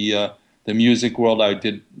with the music world. I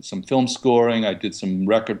did some film scoring, I did some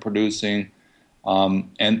record producing,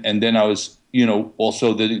 and then I was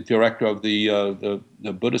also the director of the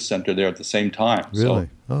Buddhist Center there at the same time. Really?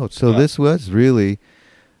 So this was really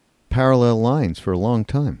parallel lines for a long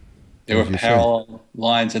time. There were parallel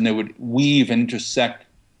lines, and they would weave and intersect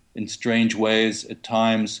in strange ways at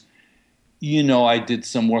times. I did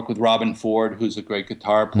some work with Robin Ford, who's a great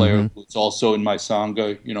guitar player, who's also in my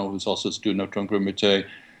Sangha, who's also a student of Trungpa Rinpoche.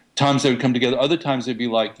 Times they would come together. Other times they'd be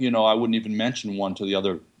like, I wouldn't even mention one to the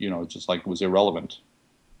other, just like it was irrelevant.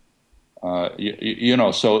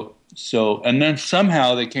 So, and then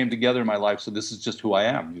somehow they came together in my life. So this is just who I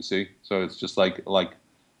am, you see? So it's just like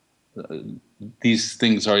these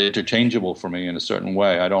things are interchangeable for me in a certain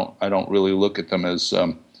way. I don't really look at them as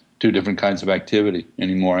two different kinds of activity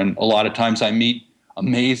anymore. And a lot of times I meet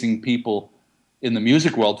amazing people in the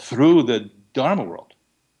music world through the Dharma world.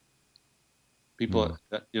 People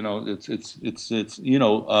that,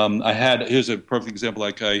 here's a perfect example.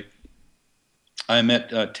 Like I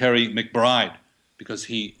met Terry McBride because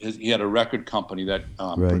he had a record company that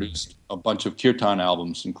Right. produced a bunch of kirtan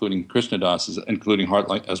albums, including Krishnadas's, including Heart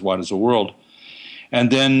Like as Wide as the World.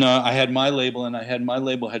 And then I had my label, and my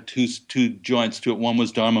label had two joints to it. One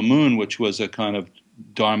was Dharma Moon, which was a kind of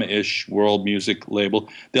Dharma-ish world music label.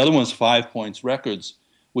 The other one was 5 Points Records,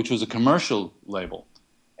 which was a commercial label.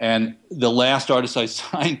 And the last artist I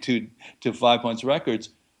signed to 5 Points Records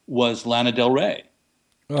was Lana Del Rey.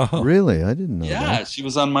 Oh, Really? I didn't know Yeah, that. she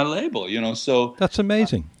was on my label, So that's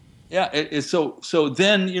amazing. so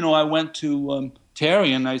then I went to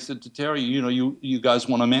Terry, and I said to Terry, you guys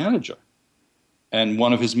want a manager, and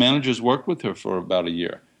one of his managers worked with her for about a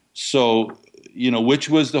year. So which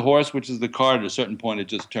was the horse, which is the cart. At a certain point, it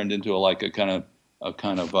just turned into an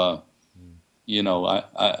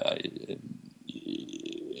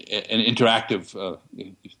interactive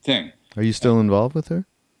thing. Are you still involved with her?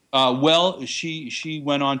 Well, she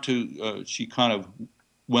went on to she kind of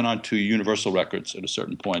went on to Universal Records at a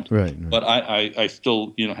certain point. Right. But I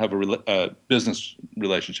still have a business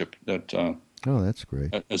relationship that Oh, that's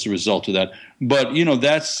great. as a result of that. But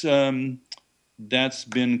that's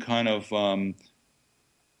been kind of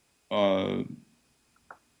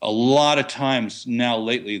a lot of times now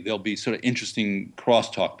lately there'll be sort of interesting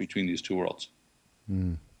crosstalk between these two worlds.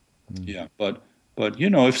 Yeah, but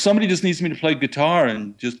if somebody just needs me to play guitar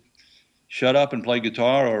and just shut up and play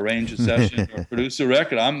guitar or arrange a session or produce a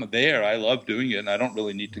record, I'm there. I love doing it, and I don't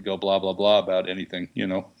really need to go blah blah blah about anything.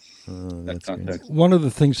 That context. One of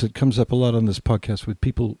the things that comes up a lot on this podcast with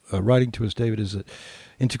people writing to us, David, is that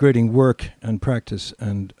integrating work and practice,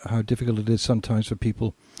 and how difficult it is sometimes for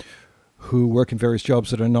people who work in various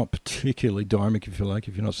jobs that are not particularly dharmic, if you like.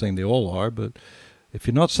 If you're not saying they all are, but if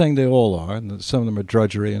you're not saying they all are, and that some of them are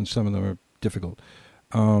drudgery and some of them are difficult,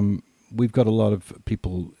 we've got a lot of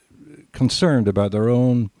people concerned about their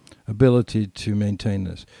own ability to maintain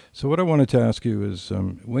this. So what I wanted to ask you is,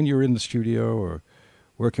 when you're in the studio or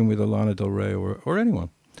working with Lana Del Rey or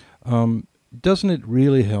anyone, doesn't it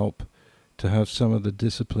really help to have some of the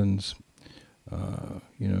disciplines,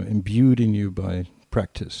 imbued in you by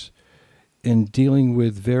practice in dealing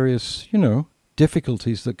with various,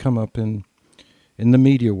 difficulties that come up in the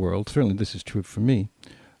media world? Certainly this is true for me,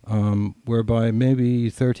 whereby maybe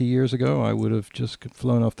 30 years ago I would have just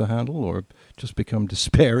flown off the handle or just become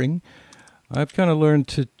despairing. I've kind of learned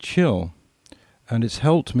to chill, and it's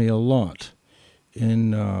helped me a lot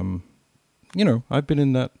in, I've been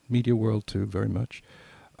in that media world too very much.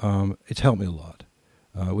 It's helped me a lot.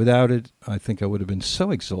 Without it, I think I would have been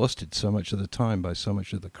so exhausted so much of the time by so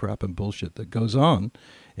much of the crap and bullshit that goes on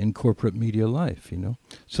in corporate media life,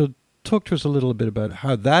 So talk to us a little bit about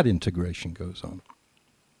how that integration goes on.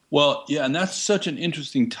 Well, yeah, and that's such an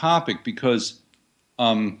interesting topic because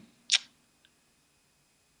to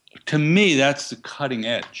me, that's the cutting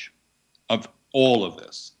edge of all of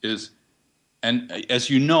this. And as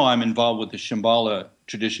you know, I'm involved with the Shambhala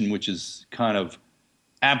tradition, which is kind of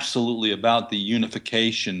absolutely about the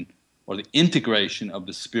unification or the integration of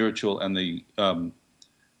the spiritual and the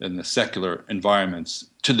secular environments,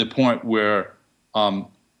 to the point where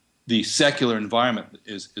the secular environment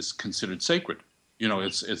is considered sacred.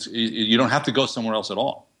 It's you don't have to go somewhere else at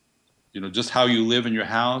all. Just how you live in your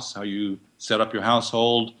house, how you set up your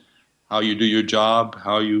household, how you do your job,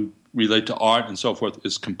 how you relate to art and so forth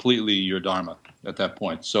is completely your dharma at that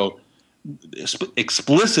point. So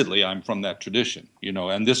explicitly, I'm from that tradition,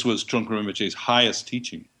 and this was Trungpa Rinpoche's highest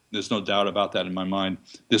teaching. There's no doubt about that in my mind.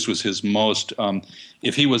 This was his most,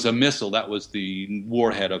 if he was a missile, that was the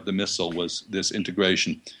warhead of the missile, was this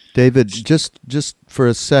integration. David, just for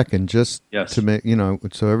a second, Yes. to make,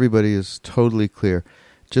 so everybody is totally clear,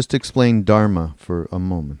 just explain Dharma for a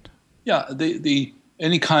moment. Yeah, the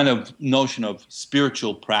any kind of notion of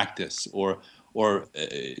spiritual practice or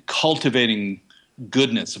cultivating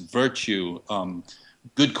goodness, virtue,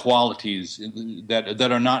 good qualities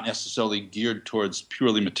that are not necessarily geared towards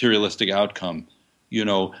purely materialistic outcome.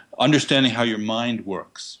 Understanding how your mind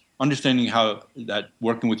works, understanding how that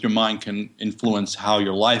working with your mind can influence how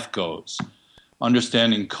your life goes,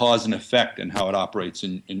 understanding cause and effect and how it operates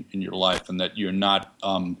in your life, and that you're not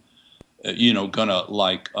gonna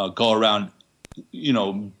go around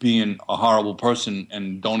being a horrible person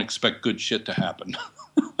and don't expect good shit to happen.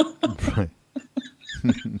 Right.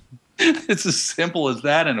 It's as simple as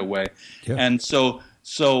that in a way. Yeah. And so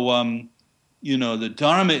the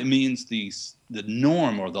Dharma means the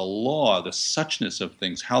norm or the law, the suchness of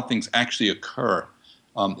things, how things actually occur.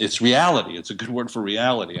 It's reality. It's a good word for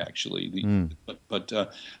reality, actually.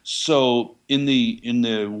 So in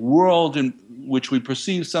the world in which we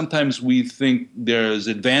perceive, sometimes we think there's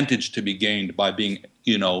advantage to be gained by being,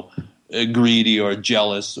 greedy or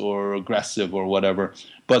jealous or aggressive or whatever.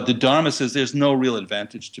 But the Dharma says there's no real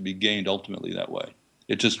advantage to be gained ultimately that way.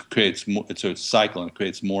 It just creates more, it's a cycle and it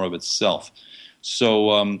creates more of itself.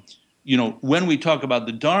 So, when we talk about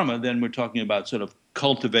the Dharma, then we're talking about sort of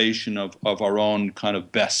cultivation of our own kind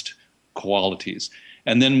of best qualities.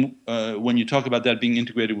 And then when you talk about that being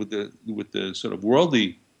integrated with the sort of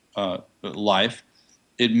worldly life,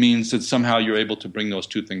 it means that somehow you're able to bring those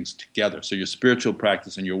two things together. So your spiritual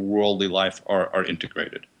practice and your worldly life are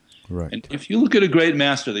integrated. Right. And if you look at a great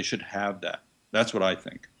master, they should have that. That's what I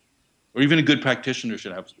think. Or even a good practitioner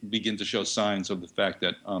should begin to show signs of the fact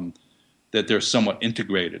that that they're somewhat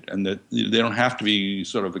integrated and that they don't have to be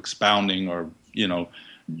sort of expounding or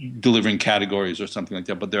delivering categories or something like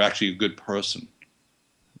that, but they're actually a good person.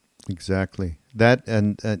 Exactly. That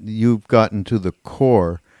and you've gotten to the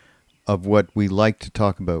core of what we like to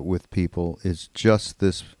talk about with people is just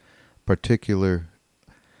this particular,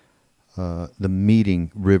 the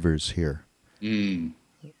meeting rivers here. Mm.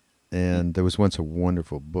 And there was once a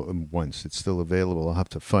wonderful book, it's still available. I'll have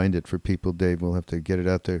to find it for people, Dave. We'll have to get it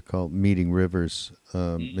out there, called Meeting Rivers.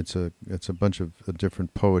 It's a bunch of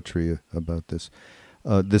different poetry about this.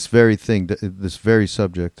 This very thing, this very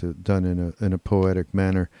subject done in a poetic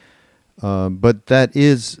manner. But that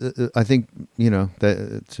is, I think,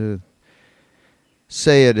 that to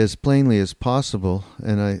say it as plainly as possible,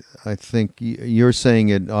 and I think you're saying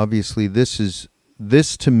it, obviously, this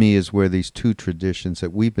to me is where these two traditions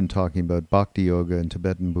that we've been talking about, Bhakti Yoga and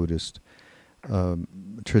Tibetan Buddhist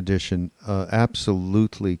tradition,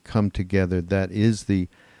 absolutely come together. That is the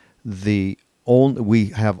only, we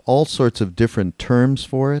have all sorts of different terms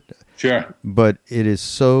for it. Sure. But it is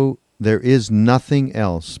so, there is nothing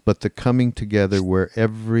else but the coming together where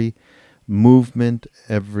every movement,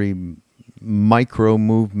 every micro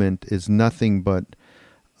movement is nothing but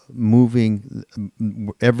moving,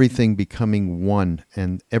 everything becoming one,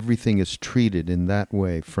 and everything is treated in that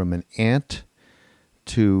way, from an ant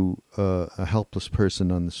to a helpless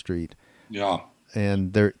person on the street. Yeah.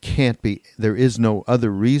 And there is no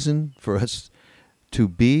other reason for us to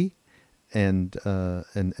be, and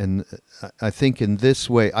I think in this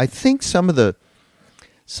way, I think some of the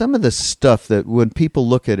stuff that when people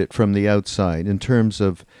look at it from the outside, in terms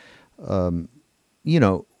of,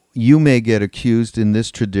 you may get accused in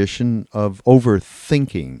this tradition of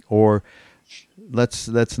overthinking, or that's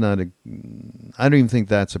not I don't even think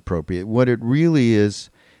that's appropriate. What it really is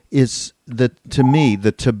that, to me,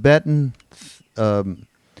 the Tibetan, the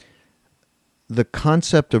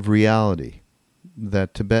concept of reality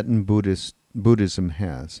that Tibetan Buddhism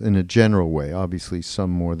has, in a general way, obviously some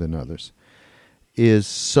more than others, is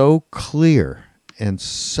so clear and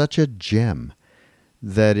such a gem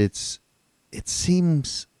that it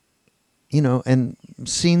seems, and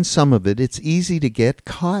seen some of it, it's easy to get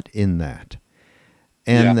caught in that.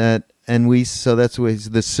 And so that's why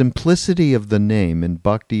the simplicity of the name in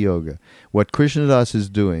Bhakti Yoga, what Krishnadas is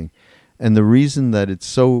doing, and the reason that it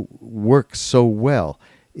works so well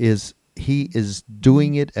is he is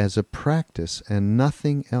doing it as a practice and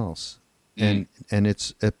nothing else. And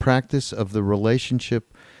it's a practice of the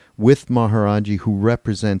relationship with Maharaji, who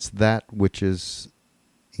represents that which is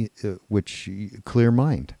clear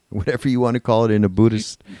mind, whatever you want to call it in a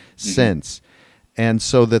Buddhist sense. And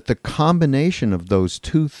so that the combination of those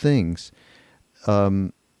two things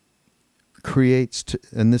creates,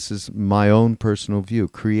 and this is my own personal view,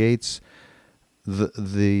 creates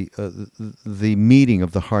the meeting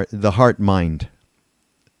of the heart mind.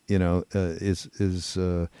 There's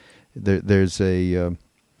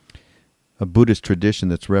a Buddhist tradition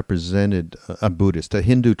that's represented, a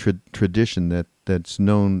Hindu tradition that's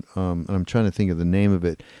known, and I'm trying to think of the name of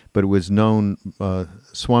it, but it was known,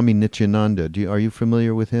 Swami Nityananda. Are you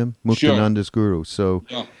familiar with him? Muktananda's guru. So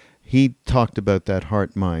Yeah. he talked about that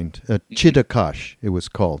heart mind, Chittakash it was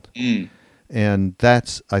called. And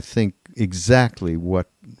that's, I think, exactly what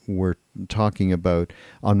we're talking about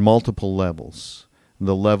on multiple levels.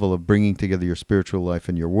 The level of bringing together your spiritual life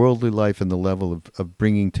and your worldly life, and the level of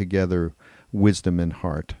bringing together wisdom and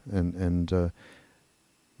heart. And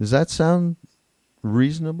does that sound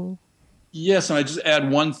reasonable? Yes, and I just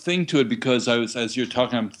add one thing to it, because as you're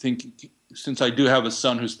talking, I'm thinking, since I do have a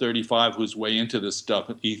son who's 35 who's way into this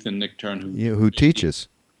stuff, Ethan Nichtern, who teaches.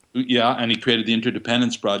 And he created the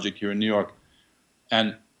Interdependence Project here in New York.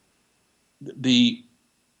 And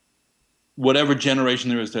whatever generation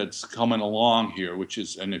there is that's coming along here, which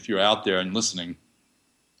is, and if you're out there and listening,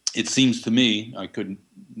 it seems to me, I could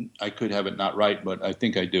have it not right, but I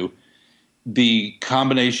think I do, the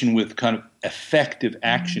combination with kind of effective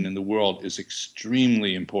action in the world is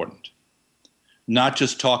extremely important. Not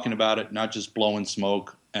just talking about it, not just blowing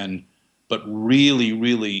smoke and really,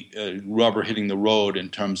 really rubber hitting the road in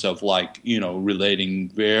terms of relating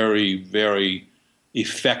very, very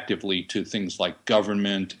effectively to things like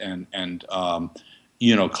government and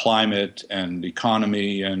climate and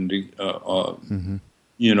economy and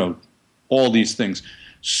all these things.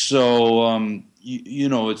 So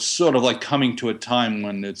it's sort of like coming to a time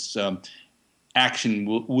when it's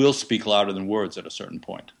action will speak louder than words at a certain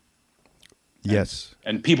point. Yes.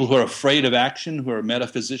 And people who are afraid of action, who are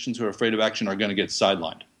metaphysicians who are afraid of action, are going to get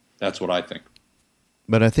sidelined. That's what I think.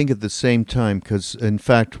 But I think at the same time, because in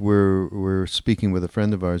fact we're speaking with a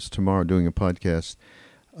friend of ours tomorrow, doing a podcast,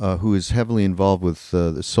 who is heavily involved with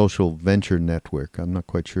the Social Venture Network. I'm not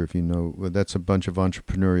quite sure if you know. That's a bunch of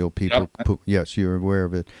entrepreneurial people. Yep. Yes, you're aware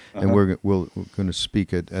of it, and we're going to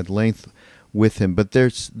speak at length with him. But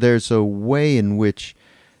there's a way in which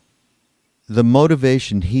the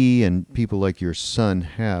motivation he and people like your son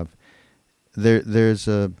have, there's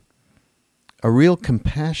a real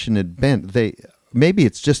compassionate bent. Maybe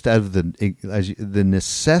it's just out of the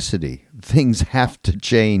necessity. Things have to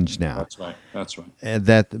change now. That's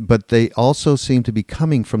right. But they also seem to be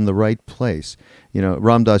coming from the right place.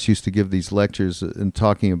 Ram Dass used to give these lectures and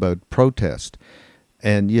talking about protest.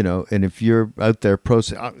 And, and if you're out there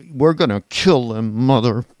we're going to kill them,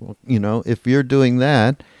 mother. If you're doing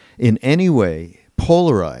that in any way,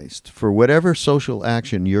 polarized for whatever social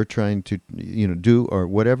action you're trying to, do or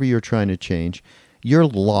whatever you're trying to change, you're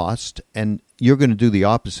lost and you're going to do the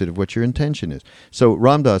opposite of what your intention is. So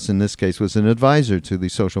Ram Dass, in this case, was an advisor to the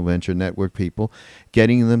Social Venture Network people,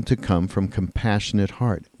 getting them to come from compassionate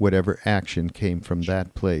heart, whatever action came from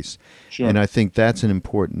that place. Sure. And I think that's an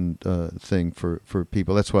important thing for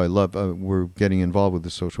people. That's why I love we're getting involved with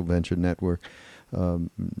the Social Venture Network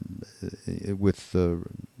with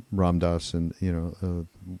Ram Dass and,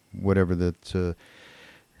 whatever that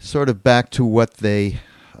sort of back to what their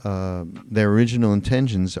original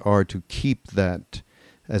intentions are, to keep that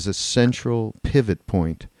as a central pivot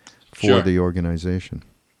point for the organization.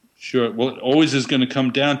 Sure. Well, it always is going to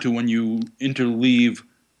come down to when you interleave,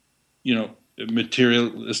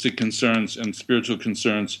 materialistic concerns and spiritual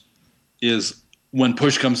concerns, is when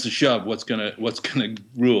push comes to shove, what's gonna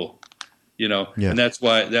rule, Yes. And that's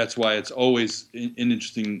why it's always an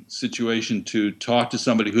interesting situation to talk to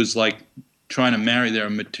somebody who's like trying to marry their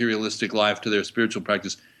materialistic life to their spiritual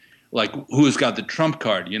practice. Like, who's got the trump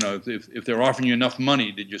card? If they're offering you enough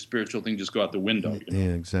money, did your spiritual thing just go out the window?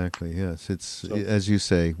 Yeah, exactly. Yes, it's as you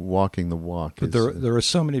say, walking the walk. But there are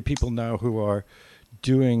so many people now who are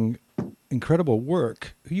doing incredible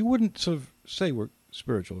work who you wouldn't sort of say were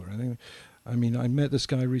spiritual or anything. I mean, I met this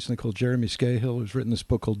guy recently called Jeremy Scahill, who's written this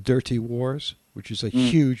book called Dirty Wars, which is a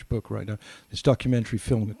huge book right now. This documentary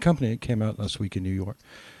film company, it came out last week in New York.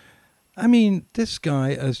 I mean, this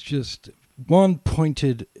guy is just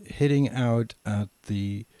one-pointed hitting out at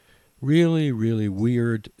the really, really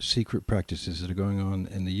weird secret practices that are going on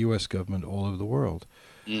in the U.S. government all over the world.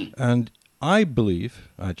 And I believe,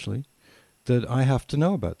 actually, that I have to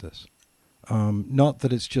know about this. Not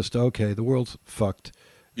that it's just, okay, the world's fucked,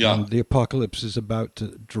 and the apocalypse is about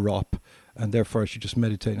to drop, and therefore I should just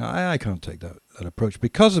meditate. I can't take that approach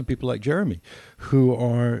because of people like Jeremy, who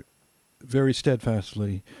are very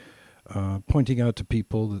steadfastly pointing out to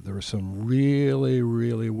people that there is some really,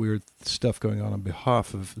 really weird stuff going on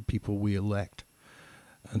behalf of the people we elect.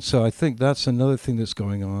 And so I think that's another thing that's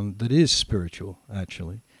going on that is spiritual,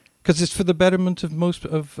 actually. Because it's for the betterment of most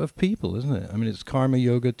of people, isn't it? I mean, it's karma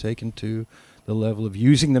yoga taken to the level of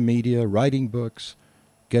using the media, writing books,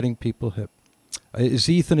 getting people hip. Is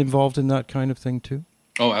Ethan involved in that kind of thing too?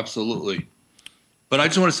 Oh, absolutely. But I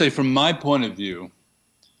just want to say, from my point of view,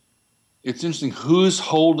 it's interesting who's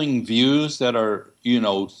holding views that are,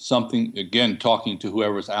 something, again, talking to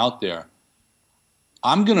whoever's out there.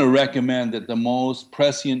 I'm going to recommend that the most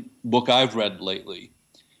prescient book I've read lately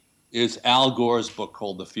is Al Gore's book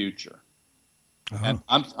called The Future. And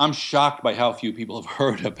I'm shocked by how few people have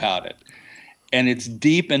heard about it. And it's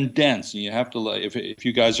deep and dense. And you have to, if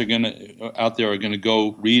you guys are out there are going to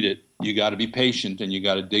go read it, you got to be patient and you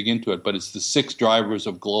got to dig into it. But it's the 6 drivers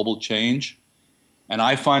of global change. And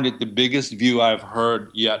I find it the biggest view I've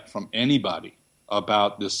heard yet from anybody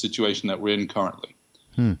about this situation that we're in currently.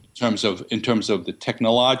 In terms of the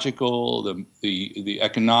technological, the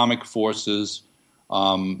economic forces,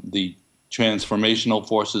 the transformational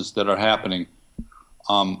forces that are happening.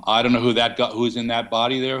 I don't know who's in that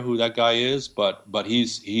body there, who that guy is, but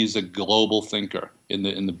he's a global thinker in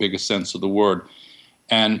the biggest sense of the word.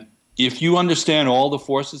 And if you understand all the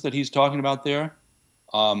forces that he's talking about there,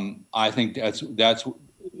 I think that's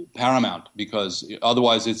paramount, because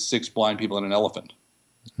otherwise it's 6 blind people and an elephant.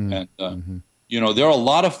 And There are a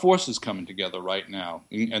lot of forces coming together right now,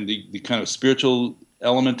 and the kind of spiritual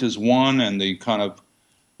element is one, and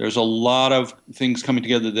there's a lot of things coming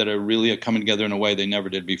together that are really coming together in a way they never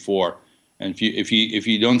did before. And if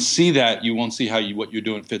you don't see that, you won't see how what you're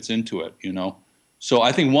doing fits into it. So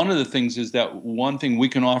I think one of the things is that one thing we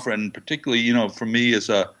can offer, and particularly for me as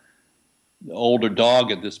a older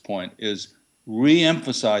dog at this point, is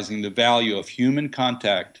re-emphasizing the value of human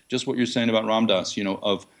contact. Just what you're saying about Ram Dass,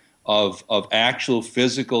 of actual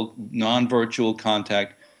physical, non-virtual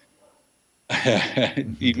contact,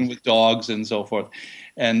 even with dogs and so forth,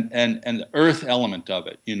 and the earth element of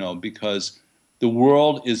it, because the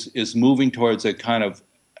world is moving towards a kind of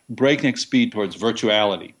breakneck speed towards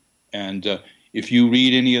virtuality. And if you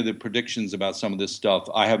read any of the predictions about some of this stuff,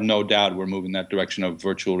 I have no doubt we're moving that direction of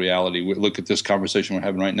virtual reality. Look at this conversation we're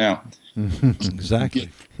having right now. Exactly.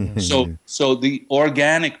 So the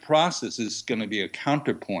organic process is going to be a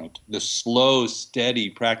counterpoint. The slow, steady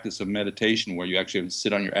practice of meditation where you actually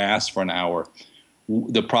sit on your ass for an hour.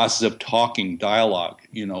 The process of talking, dialogue,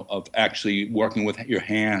 of actually working with your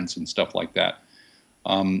hands and stuff like that.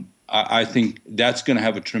 I think that's going to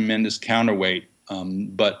have a tremendous counterweight,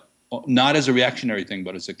 but not as a reactionary thing,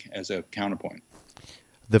 but as a counterpoint.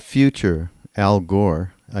 The future, Al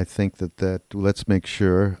Gore, I think that let's make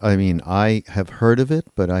sure. I mean, I have heard of it,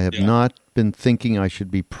 but I have not been thinking I should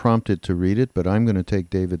be prompted to read it, but I'm going to take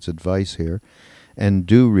David's advice here and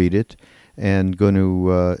do read it, and going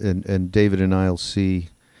to, and David and I'll see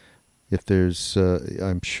if there's,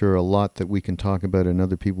 I'm sure, a lot that we can talk about and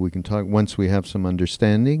other people we can talk once we have some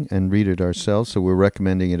understanding and read it ourselves. So we're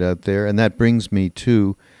recommending it out there. And that brings me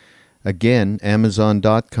to, again,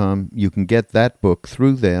 Amazon.com. You can get that book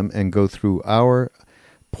through them and go through our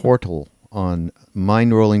portal on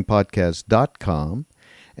mindrollingpodcast.com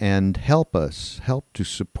and help to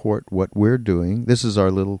support what we're doing. This is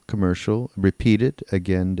our little commercial. Repeat it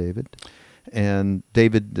again, David. And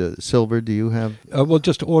David Silver, do you have? Well,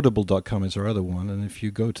 just audible.com is our other one. And if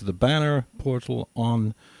you go to the banner portal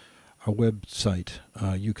on our website,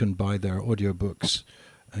 you can buy their audiobooks.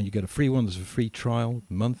 And you get a free one. There's a free trial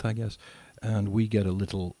month, I guess. And we get a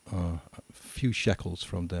little few shekels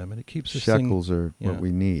from them. And it keeps us shekels are what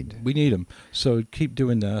we need. We need them. So keep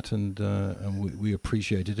doing that, and we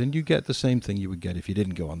appreciate it. And you get the same thing you would get if you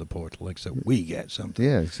didn't go on the portal, except we get something.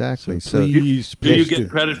 Yeah, exactly. So please do you get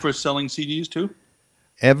credit for selling CDs too?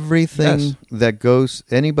 Everything that goes,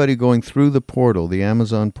 anybody going through the portal, the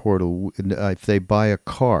Amazon portal, if they buy a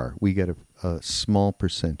car, we get a small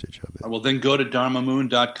percentage of it. Well, then go to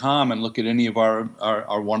dharmamoon.com and look at any of our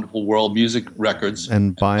wonderful world music records.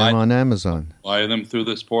 And buy them on Amazon. Buy them through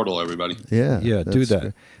this portal, everybody. Yeah. Yeah, do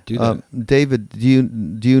that. Do that. David,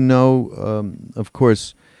 do you know, of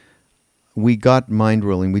course, we got mind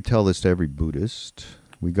rolling. We tell this to every Buddhist.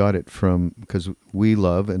 We got it from, because we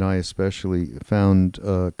love, and I especially found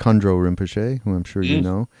Khandro Rinpoche, who I'm sure you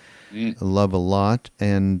know. Love a lot,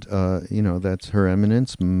 and that's Her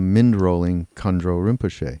Eminence Mindrolling Khandro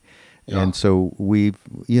Rinpoche, and so we've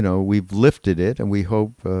lifted it, and we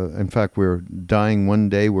hope. In fact, we're dying one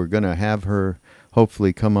day. We're going to have her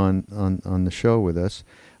hopefully come on the show with us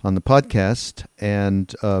on the podcast,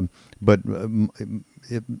 and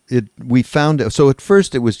we found it. So at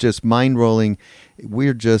first it was just mind rolling.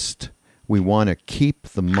 We want to keep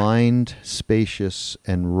the mind spacious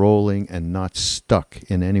and rolling and not stuck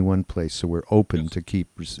in any one place. So we're open to keep.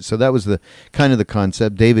 So that was the kind of the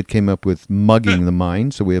concept. David came up with mugging the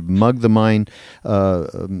mind. So we have Mug the Mind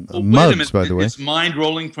mugs, by the way. Is mind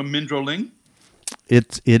rolling from Mindrolling?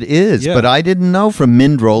 It is, but I didn't know from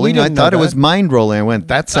Mindrolling. I thought it was mind rolling. I went,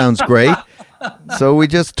 that sounds great. So we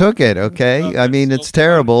just took it, okay? I mean, it's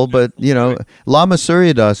terrible, but, Lama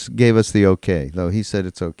Suryadas gave us the okay, though he said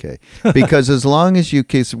it's okay. Because as long as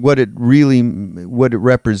what it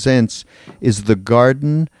represents is the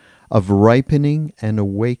garden of ripening and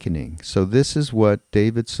awakening. So this is what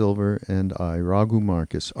David Silver and I, Raghu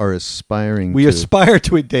Marcus, are aspiring to. We aspire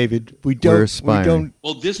to it, David. We're aspiring.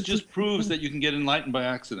 Well, this just proves that you can get enlightened by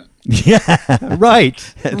accident. Yeah.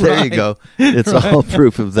 Right. There you go. It's all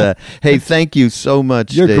proof of that. Hey, thank you so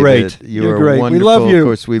much, You're David. great. You're great. wonderful. We love you. Of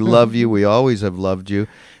course, we love you. We always have loved you.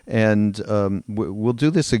 And we'll do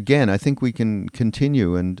this again. I think we can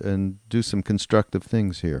continue and do some constructive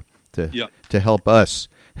things here to help us.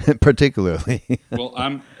 Particularly. Well,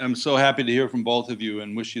 I'm so happy to hear from both of you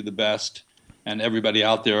and wish you the best, and everybody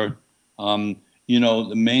out there. The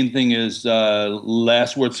main thing is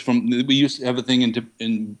last words from. We used to have a thing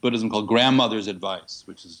in Buddhism called grandmother's advice,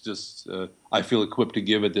 which is just I feel equipped to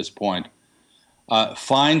give at this point.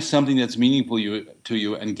 Find something that's meaningful to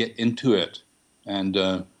you and get into it, and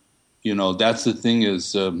that's the thing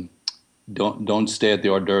is. don't stay at the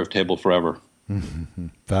hors d'oeuvre table forever.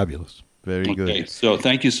 Fabulous. Very Okay, good. so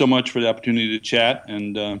thank you so much for the opportunity to chat,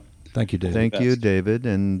 and Thank you, David. Thank you, David.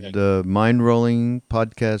 And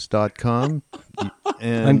mindrollingpodcast.com.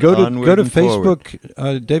 And go to onward and forward.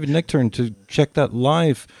 Facebook, David Nichtern, to check that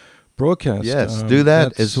live broadcast. Yes, do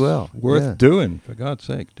that that's as well. Worth Yeah. doing, for God's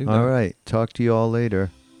sake. Do that. All right. Talk to you all later.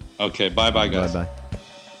 okay, bye-bye, guys. Bye-bye.